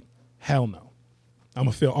like it? Hell no. I'm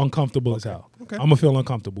gonna feel uncomfortable as hell. Okay. I'm gonna feel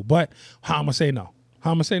uncomfortable. But how I'm gonna say no?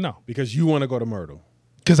 How I'm gonna say no? Because you want to go to Myrtle.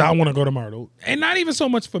 Because I want to go to Myrtle, and not even so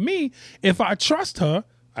much for me. If I trust her,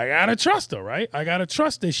 I gotta trust her, right? I gotta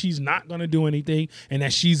trust that she's not gonna do anything, and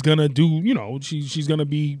that she's gonna do, she's gonna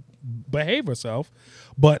behave herself.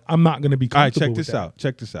 But I'm not gonna be All right, comfortable. check with this that. out.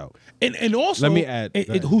 Check this out. And also, Let me add- go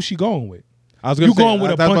ahead. who's she going with? I was gonna You say, going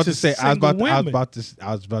with a I was bunch about to of say, I was single about women.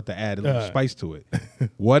 I was about to add a little spice to it.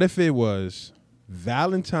 What if it was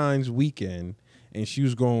Valentine's weekend and she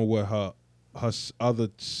was going with her other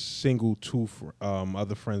single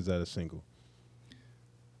other friends that are single?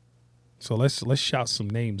 So let's shout some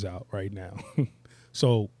names out right now.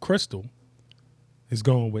 So Crystal is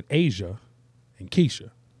going with Asia and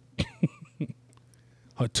Keisha,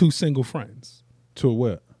 her two single friends. To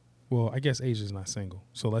where? Well, I guess Asia's not single,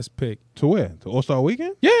 so let's pick. To where? To All-Star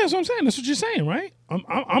weekend? Yeah, that's what I'm saying. That's what you're saying, right?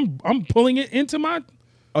 I'm pulling it into my.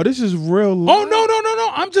 Oh, this is real Oh life. no.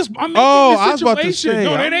 I'm making Oh, the I was about to situation. say.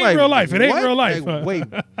 No, I'm that ain't like, real life. It ain't what? real life. Like, wait,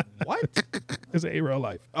 what? It ain't real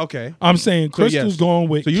life. Okay. I'm saying So, Crystal's yes. going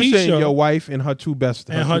with So you're Keisha saying your wife and her two best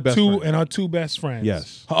and her best two friends. best friends.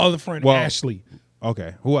 Yes. Her other friend Well, Ashley.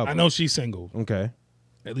 Okay. Whoever. I know she's single. Okay.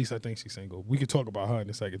 At least I think she's single. We could talk about her in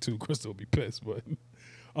a second too. Crystal will be pissed, but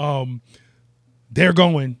they're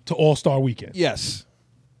going to All-Star Weekend. Yes.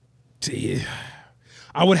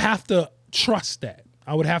 I would have to trust that.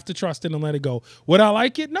 I would have to trust it and let it go. Would I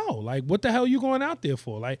like it? No. Like, what the hell are you going out there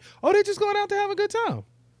for? Like, oh, they're just going out to have a good time.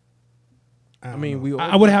 I mean, we.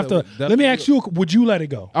 I would have to. Let me ask you: would you let it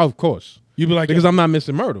go? Oh, of course. You'd be like, Because I'm not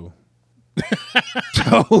missing Myrtle.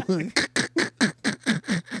 So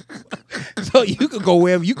So you could go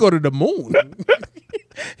wherever. You go to the moon.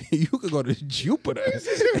 You could go to Jupiter.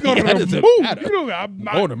 You go to the moon. You know, I'm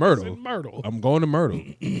going to Myrtle. Myrtle. I'm going to Myrtle.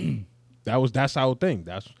 That's our thing.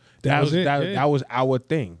 That was our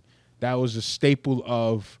thing. That was a staple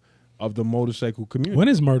of the motorcycle community. When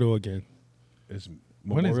is Myrtle again? It's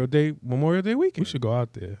Memorial Day weekend. We should go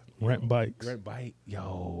out there, rent bikes. Rent bike,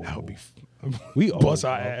 yo. That would be. We bust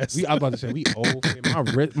old, our bro. ass. I was about to say we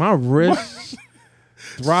old. My wrist.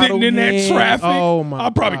 Throttle Sitting in that hand. traffic. Oh my!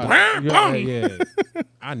 I'll probably God. Yeah.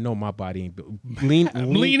 I know my body ain't built.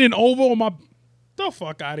 Leaning over on my. The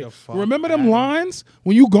fuck out of fuck here. Remember them lines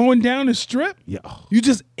when you going down the strip? Yeah. You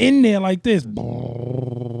just in there like this.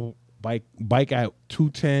 Bike at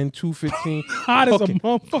 210, 215. Hot as a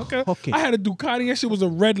motherfucker. Hooking. I had a Ducati. That shit was a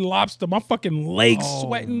Red Lobster. My fucking legs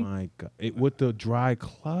sweating. Oh my God. With the dry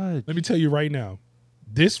clutch. Let me tell you right now.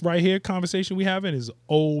 This right here conversation we having is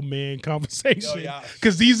old man conversation.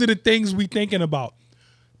 Because these are the things we thinking about.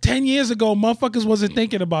 10 years ago, motherfuckers wasn't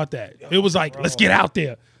thinking about that. It was like, let's get out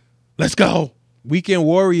there. Let's go. Weekend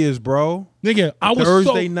warriors, bro. Nigga, I was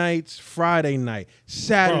Thursday nights, Friday night,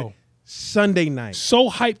 Saturday, Bro. Sunday night. so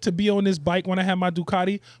hyped to be on this bike when I had my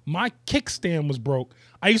Ducati. My kickstand was broke.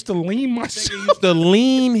 I used to lean myself. He used to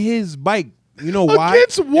lean his bike. You know why?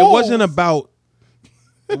 Against It walls.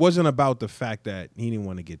 wasn't about the fact that he didn't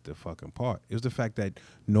want to get the fucking part. It was the fact that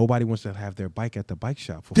nobody wants to have their bike at the bike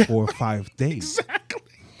shop for 4 or 5 days. Exactly.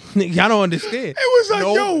 Y'all don't understand. It was like,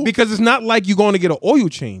 yo. Because it's not like you're going to get an oil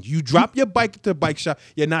change. You drop your bike at the bike shop.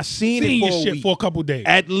 You're not seeing Seeing it your for a shit week. for a couple days.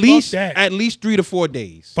 At least 3 to 4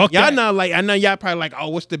 days. Fuck y'all that. not like, I know y'all probably like, oh,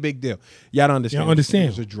 what's the big deal? Y'all don't understand. Y'all understand. It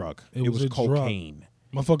was a drug. It was a drug. cocaine.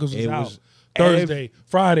 Motherfuckers was It out. was Thursday,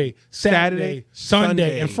 Friday, Saturday, Sunday,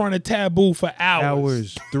 Sunday. in front of Taboo for hours.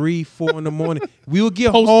 Hours, 3, 4 in the morning. We would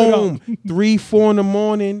get Posted home 3, 4 in the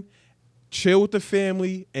morning, chill with the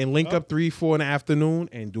family, and link up 3, 4 in the afternoon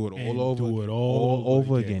and do it And all over. do it all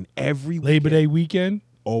over again. again. Every Labor weekend. Day weekend,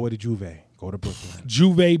 Over to Juve. Go to Brooklyn.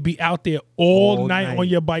 Juve be out there all All night night. on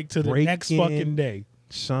your bike to the Breaking next fucking day.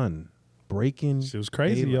 Son, breaking. Shit was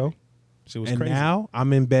crazy, daylight. yo. Shit was And crazy. now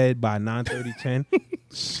I'm in bed by 9:30, 10.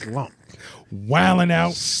 Slump. Wilding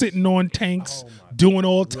out, sitting on tanks, doing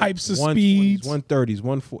all types of speeds. 130s,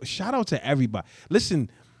 140s. Shout out to everybody.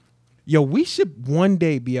 Listen, yo, we should one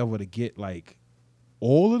day be able to get like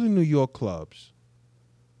all of the New York clubs,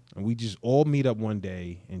 and we just all meet up one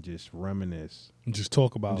day and just reminisce. And just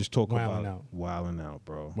talk about Wilding wilding out. out,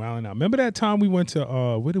 bro. Wilding out. Remember that time we went to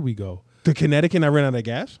where did we go? To Connecticut, and I ran out of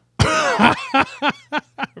gas,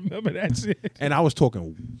 Remember that shit? and I was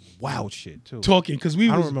talking wild shit too. Talking because we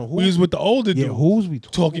I don't was remember who- we was with the older Yeah, dude. who was we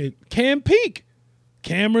talking? Cam Peak,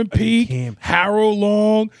 Cameron Peak, Cam. Harold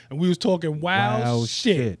Long, and we was talking wild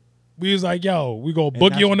shit. shit. We was like, yo, we go And boogie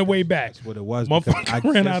that's- on the way back. That's what it was. because Motherfucker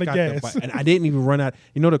ran just out of got the gas. bike, and I didn't even run out.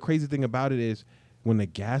 You know the crazy thing about it is when the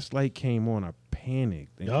gas light came on, I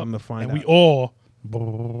panicked. And come to find and out, we all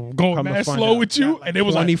going come to mad find slow out, with you, got and it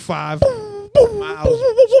was like 25 miles.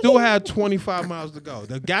 Still had 25 miles to go.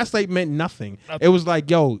 The gas light meant nothing. It was like,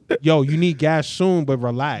 yo, you need gas soon, but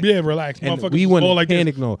relax. yeah, relax, And motherfuckers. we was went all in like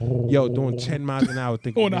panic this mode. Yo, doing 10 miles an hour,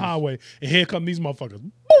 thinking on the this- highway, and here come these motherfuckers.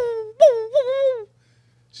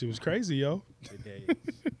 She was crazy, yo.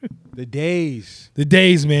 The days. The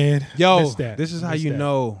days, man. Yo, Miss that. this is how Miss you that.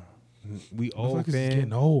 know we old, Motherfuckers is fam.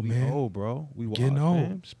 getting old, We man. old, bro. We washed, Getting old.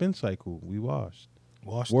 fam. Spin cycle. We washed.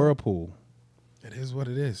 Washed up. Whirlpool. It is what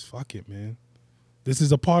it is. Fuck it, man. This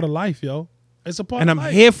is a part of life, yo. It's a part And of I'm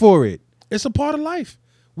life. here for it. It's a part of life.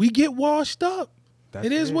 We get washed up. That's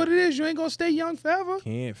It is it. what it is. You ain't gonna stay young forever.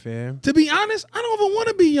 Can't, fam. To be honest, I don't even want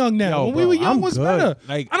to be young now. Yo, when we bro, were young, I'm was good. better.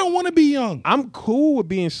 Like- I don't want to be young. I'm cool with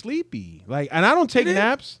being sleepy. Like, and I don't take It is.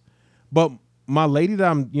 naps, but my lady that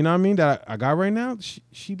I'm, you know what I mean, that I got right now,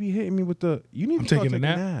 she be hitting me with the, you need to start taking a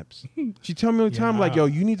taking nap. naps. She tell me all the time, like, yo,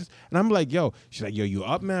 you need to, and I'm like, yo, she's like, yo, you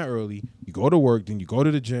up mad early, you go to work, then you go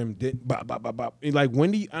to the gym, then bop, bop, bop, bop. And like,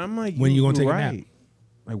 when do you, I'm like, When you gonna take a right. nap?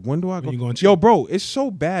 Like, when do I go? you gonna chill? Yo, bro, it's so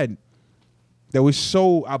bad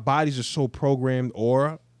that our bodies are so programmed,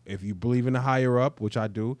 or if you believe in the higher up, which I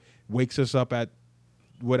do, wakes us up at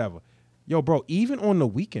whatever. Yo, bro, even on the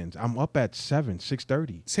weekends, I'm up at 7,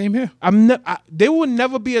 6:30. Same here. There will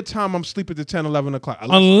never be a time I'm sleeping to 10, 11 o'clock.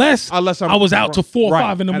 Unless I was out till 4 or right,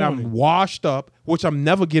 5 in the and morning. I'm washed up, which I'm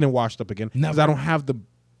never getting washed up again because Never. I don't have the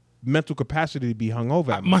mental capacity to be hungover.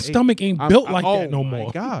 at My age. stomach ain't built like that no Oh, my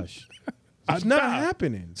more. gosh. It's not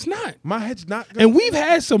happening. It's not. My head's not gonna And we've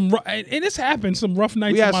had some, and it's happened, some rough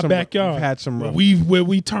nights in had my some- backyard. we've had some rough- where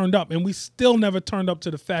we turned up, and we still never turned up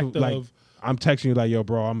to the fact like, of I'm texting you like, yo,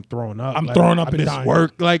 bro, I'm throwing up. I'm Like, throwing up I and miss dying.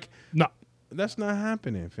 work. Like, no. That's not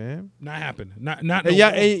happening, fam. Not happening. Not no And, more.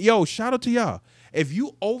 and yo, shout out to y'all. If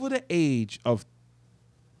you over the age of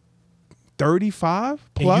 35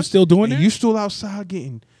 plus, And you still doing and that? you still outside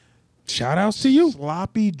getting Shout outs to you.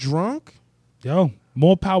 sloppy drunk, Yo,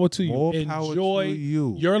 more power to you. More power Enjoy to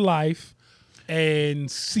you. your life and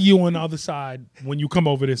see you on the other side when you come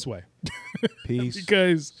over this way. peace.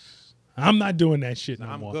 Because I'm not doing that shit no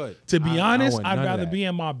I'm more. good. To be honest, want I'd none of rather that. be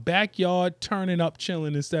in my backyard turning up,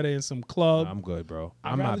 chilling instead of in some club. I'm good, bro.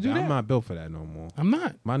 I'd I'm rather not. do that. I'm not built for that no more. I'm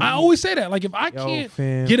not. My I nigga- always say that. Like if I Yo, can't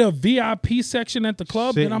fam. get a VIP section at the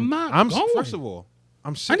club, then I'm not going. First of all,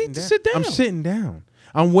 I'm sitting. need to sit down. I'm sitting down.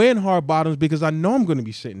 I'm wearing hard bottoms because I know I'm going to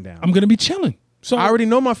be sitting down. I'm gonna be chilling. So I already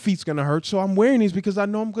know my feet's going to hurt, so I'm wearing these because I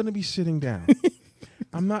know I'm going to be sitting down.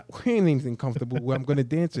 I'm not wearing anything comfortable where I'm going to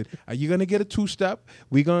dance it. Are you going to get a two-step?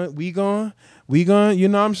 We going, you know what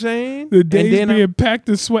I'm saying? the day's then being packed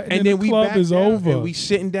and sweating, and then the we club back is down, over. And we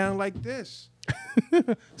sitting down like this.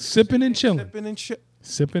 Sipping and chilling. Sipping and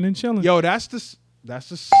Sipping and chilling. Yo, that's the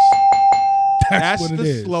what it the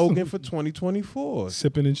is. slogan for 2024.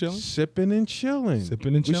 Sipping and chilling. Sipping and chilling.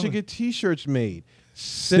 Sipping and We chilling. should get T-shirts made.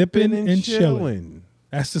 Sipping Sipping and chilling.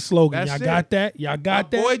 That's the slogan. That's Y'all it. got that? Y'all got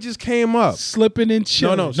My that? boy just came up. Slipping and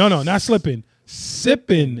chilling. No. No, not slipping.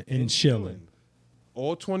 Sipping and chilling.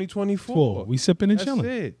 All 2024. We sipping and That's chilling.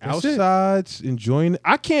 it. That's it. Outsides, enjoying it.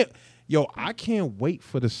 I can't wait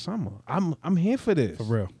for the summer. I'm here for this. For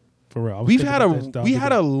real. I was We've thinking had about this the we other had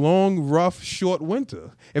day. a long, rough, short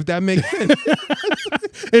winter. If that makes sense.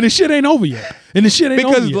 And the shit ain't over yet.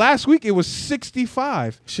 Because last week it was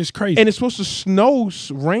 65. It's just crazy. And it's supposed to snow,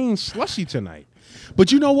 rain, slushy tonight.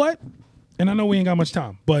 But you know what? And I know we ain't got much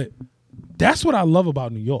time, but that's what I love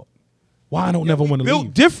about New York. Why I don't never want to Built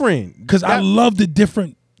leave. different. Because I love the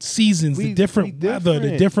different seasons, the different weather,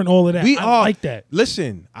 the different all of that. I like that.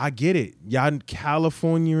 Listen, I get it. Y'all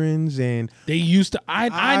Californians and They used to.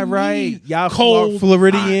 I right. need Y'all cold,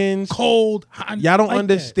 Floridians. hot, cold. Hot, y'all don't like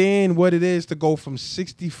understand what it is to go from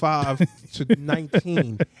 65 to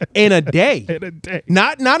 19 in a day. that. In a day.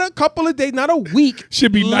 Not a couple of days, not a week.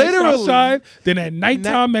 Should be nice Literally. outside. Then at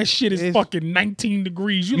nighttime, that shit is It's- fucking 19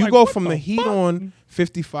 degrees. You like, go what from the heat fuck? on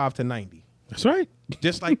 55 to 90. That's right.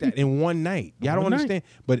 Just like that in one night. Y'all don't One night. understand.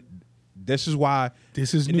 But this is why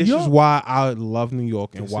This is New this York. is why I love New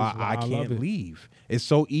York and This why is why I I love can't it. leave. It's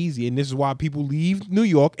so easy. And this is why people leave New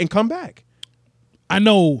York and come back. I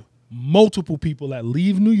know multiple people that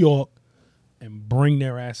leave New York and bring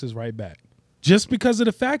their asses right back. Just because of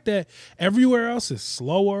the fact that everywhere else is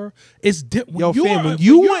slower. It's different. Yo, fam, when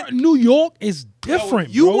you you want in New York, it's different.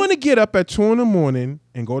 You bro. want to get up at 2 a.m.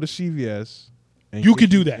 and go to CVS. And You get could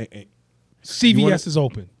do that. and CVS you wanna- is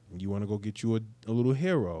open. you want to go get you a little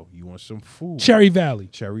hero. You want some food. Cherry Valley,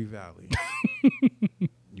 Cherry Valley.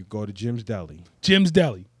 You go to Jim's Deli. Jim's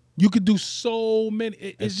Deli. You could do so many.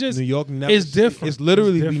 It's just New York never. It's different. It's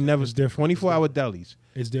literally It's we different. never. It's different. 24-hour delis.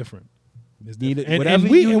 It's different. It's Need different. it- And whatever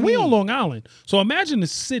we you on need. Long Island. So imagine the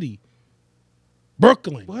city,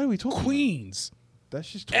 Brooklyn, What are we talking Queens. about?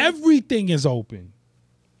 That's just Everything is open.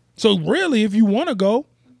 So really, if you want to go,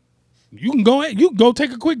 you can go. You can go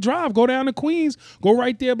take a quick drive. Go down to Queens. Go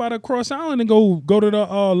right there by the Cross Island and go to the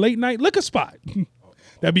late night liquor spot.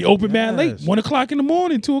 That'd be open mad late. Yes. 1 o'clock in the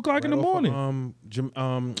morning. 2 o'clock in the right off morning.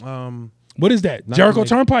 of, What is that? Not Jericho to make-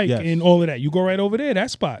 Turnpike yes. and all of that. You go right over there.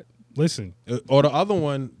 That spot. Listen. or the other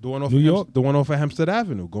one, the one off New York? the one off of Hempstead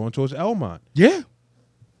Avenue, going towards Elmont. Yeah.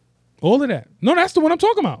 All of that. No, that's the one I'm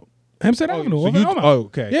talking about. Hempstead Avenue. So over you- in Elmont. oh,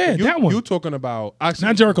 okay. Yeah, you, that one. You talking about?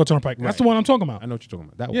 Not Jericho Turnpike. That's the one I'm talking about. I know what you're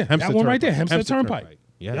talking about. That Yeah, one. that one right there. Hempstead Turnpike.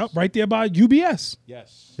 Yes. Yep, right there by UBS.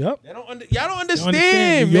 Yes. Yep. Y'all don't understand,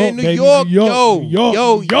 understand. New man. York, New baby. York, New York, yo, New York,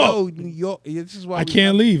 yo, New yo, New York. This is why I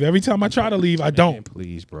can't leave. Every time I try to leave, I Man, don't.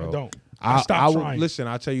 please, bro. I don't. I stopped will, trying. listen,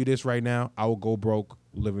 I'll tell you this right now. I will go broke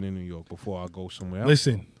living in New York before I go somewhere else.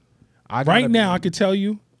 Listen, I gotta right now, be- I could tell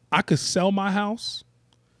you, I could sell my house,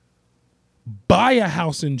 buy a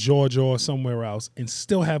house in Georgia or somewhere else, and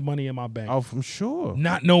still have money in my bank. Oh, I'm sure.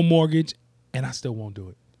 Not no mortgage, and I still won't do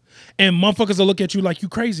it. And motherfuckers will look at you like you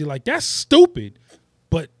crazy. Like, that's stupid.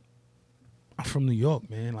 But I'm from New York,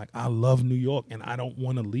 man. Like, I love New York, and I don't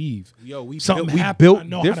want to leave. Yo, we Something built- we happened. built I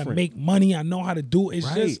know how to different. make money. I know how to do it. It's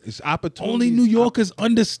Right. just It's opportunity. only New Yorkers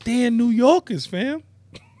understand New Yorkers, fam.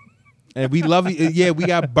 And we love it. Yeah, we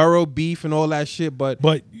got borough beef and all that shit, but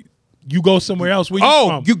you go somewhere else. Where you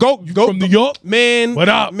from? you go from New York? man. What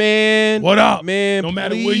up? man? What up, man? No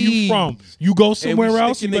matter please. where you from, you go somewhere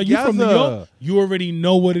else. You sticking go, you from New together. York? You already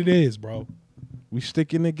know what it is, bro. We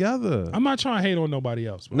sticking together. I'm not trying to hate on nobody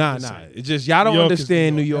else. Bro. Nah. Just saying. It's just y'all don't New York is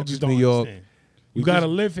understand. New New York. York I is just New don't York. understand. You got to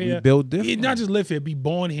live here. We build different. Not just live here, be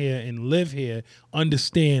born here and live here,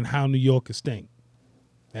 understand how New Yorkers think.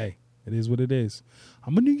 Hey, it is what it is.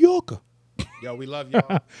 I'm a New Yorker. Yo, we love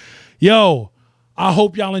y'all. Yo, I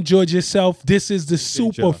hope y'all enjoyed yourself. This is the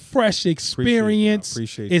Supa Fresh Experience.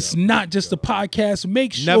 Appreciate it's y'all. not just a podcast.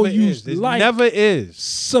 Make sure Never you is. It like, never is.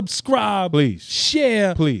 subscribe, Please.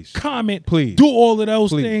 share, Please. comment, Please. do all of those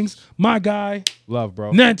Please. things. My guy. Love,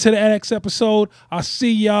 bro. Nothing to the next episode. I'll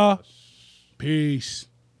see y'all. Peace.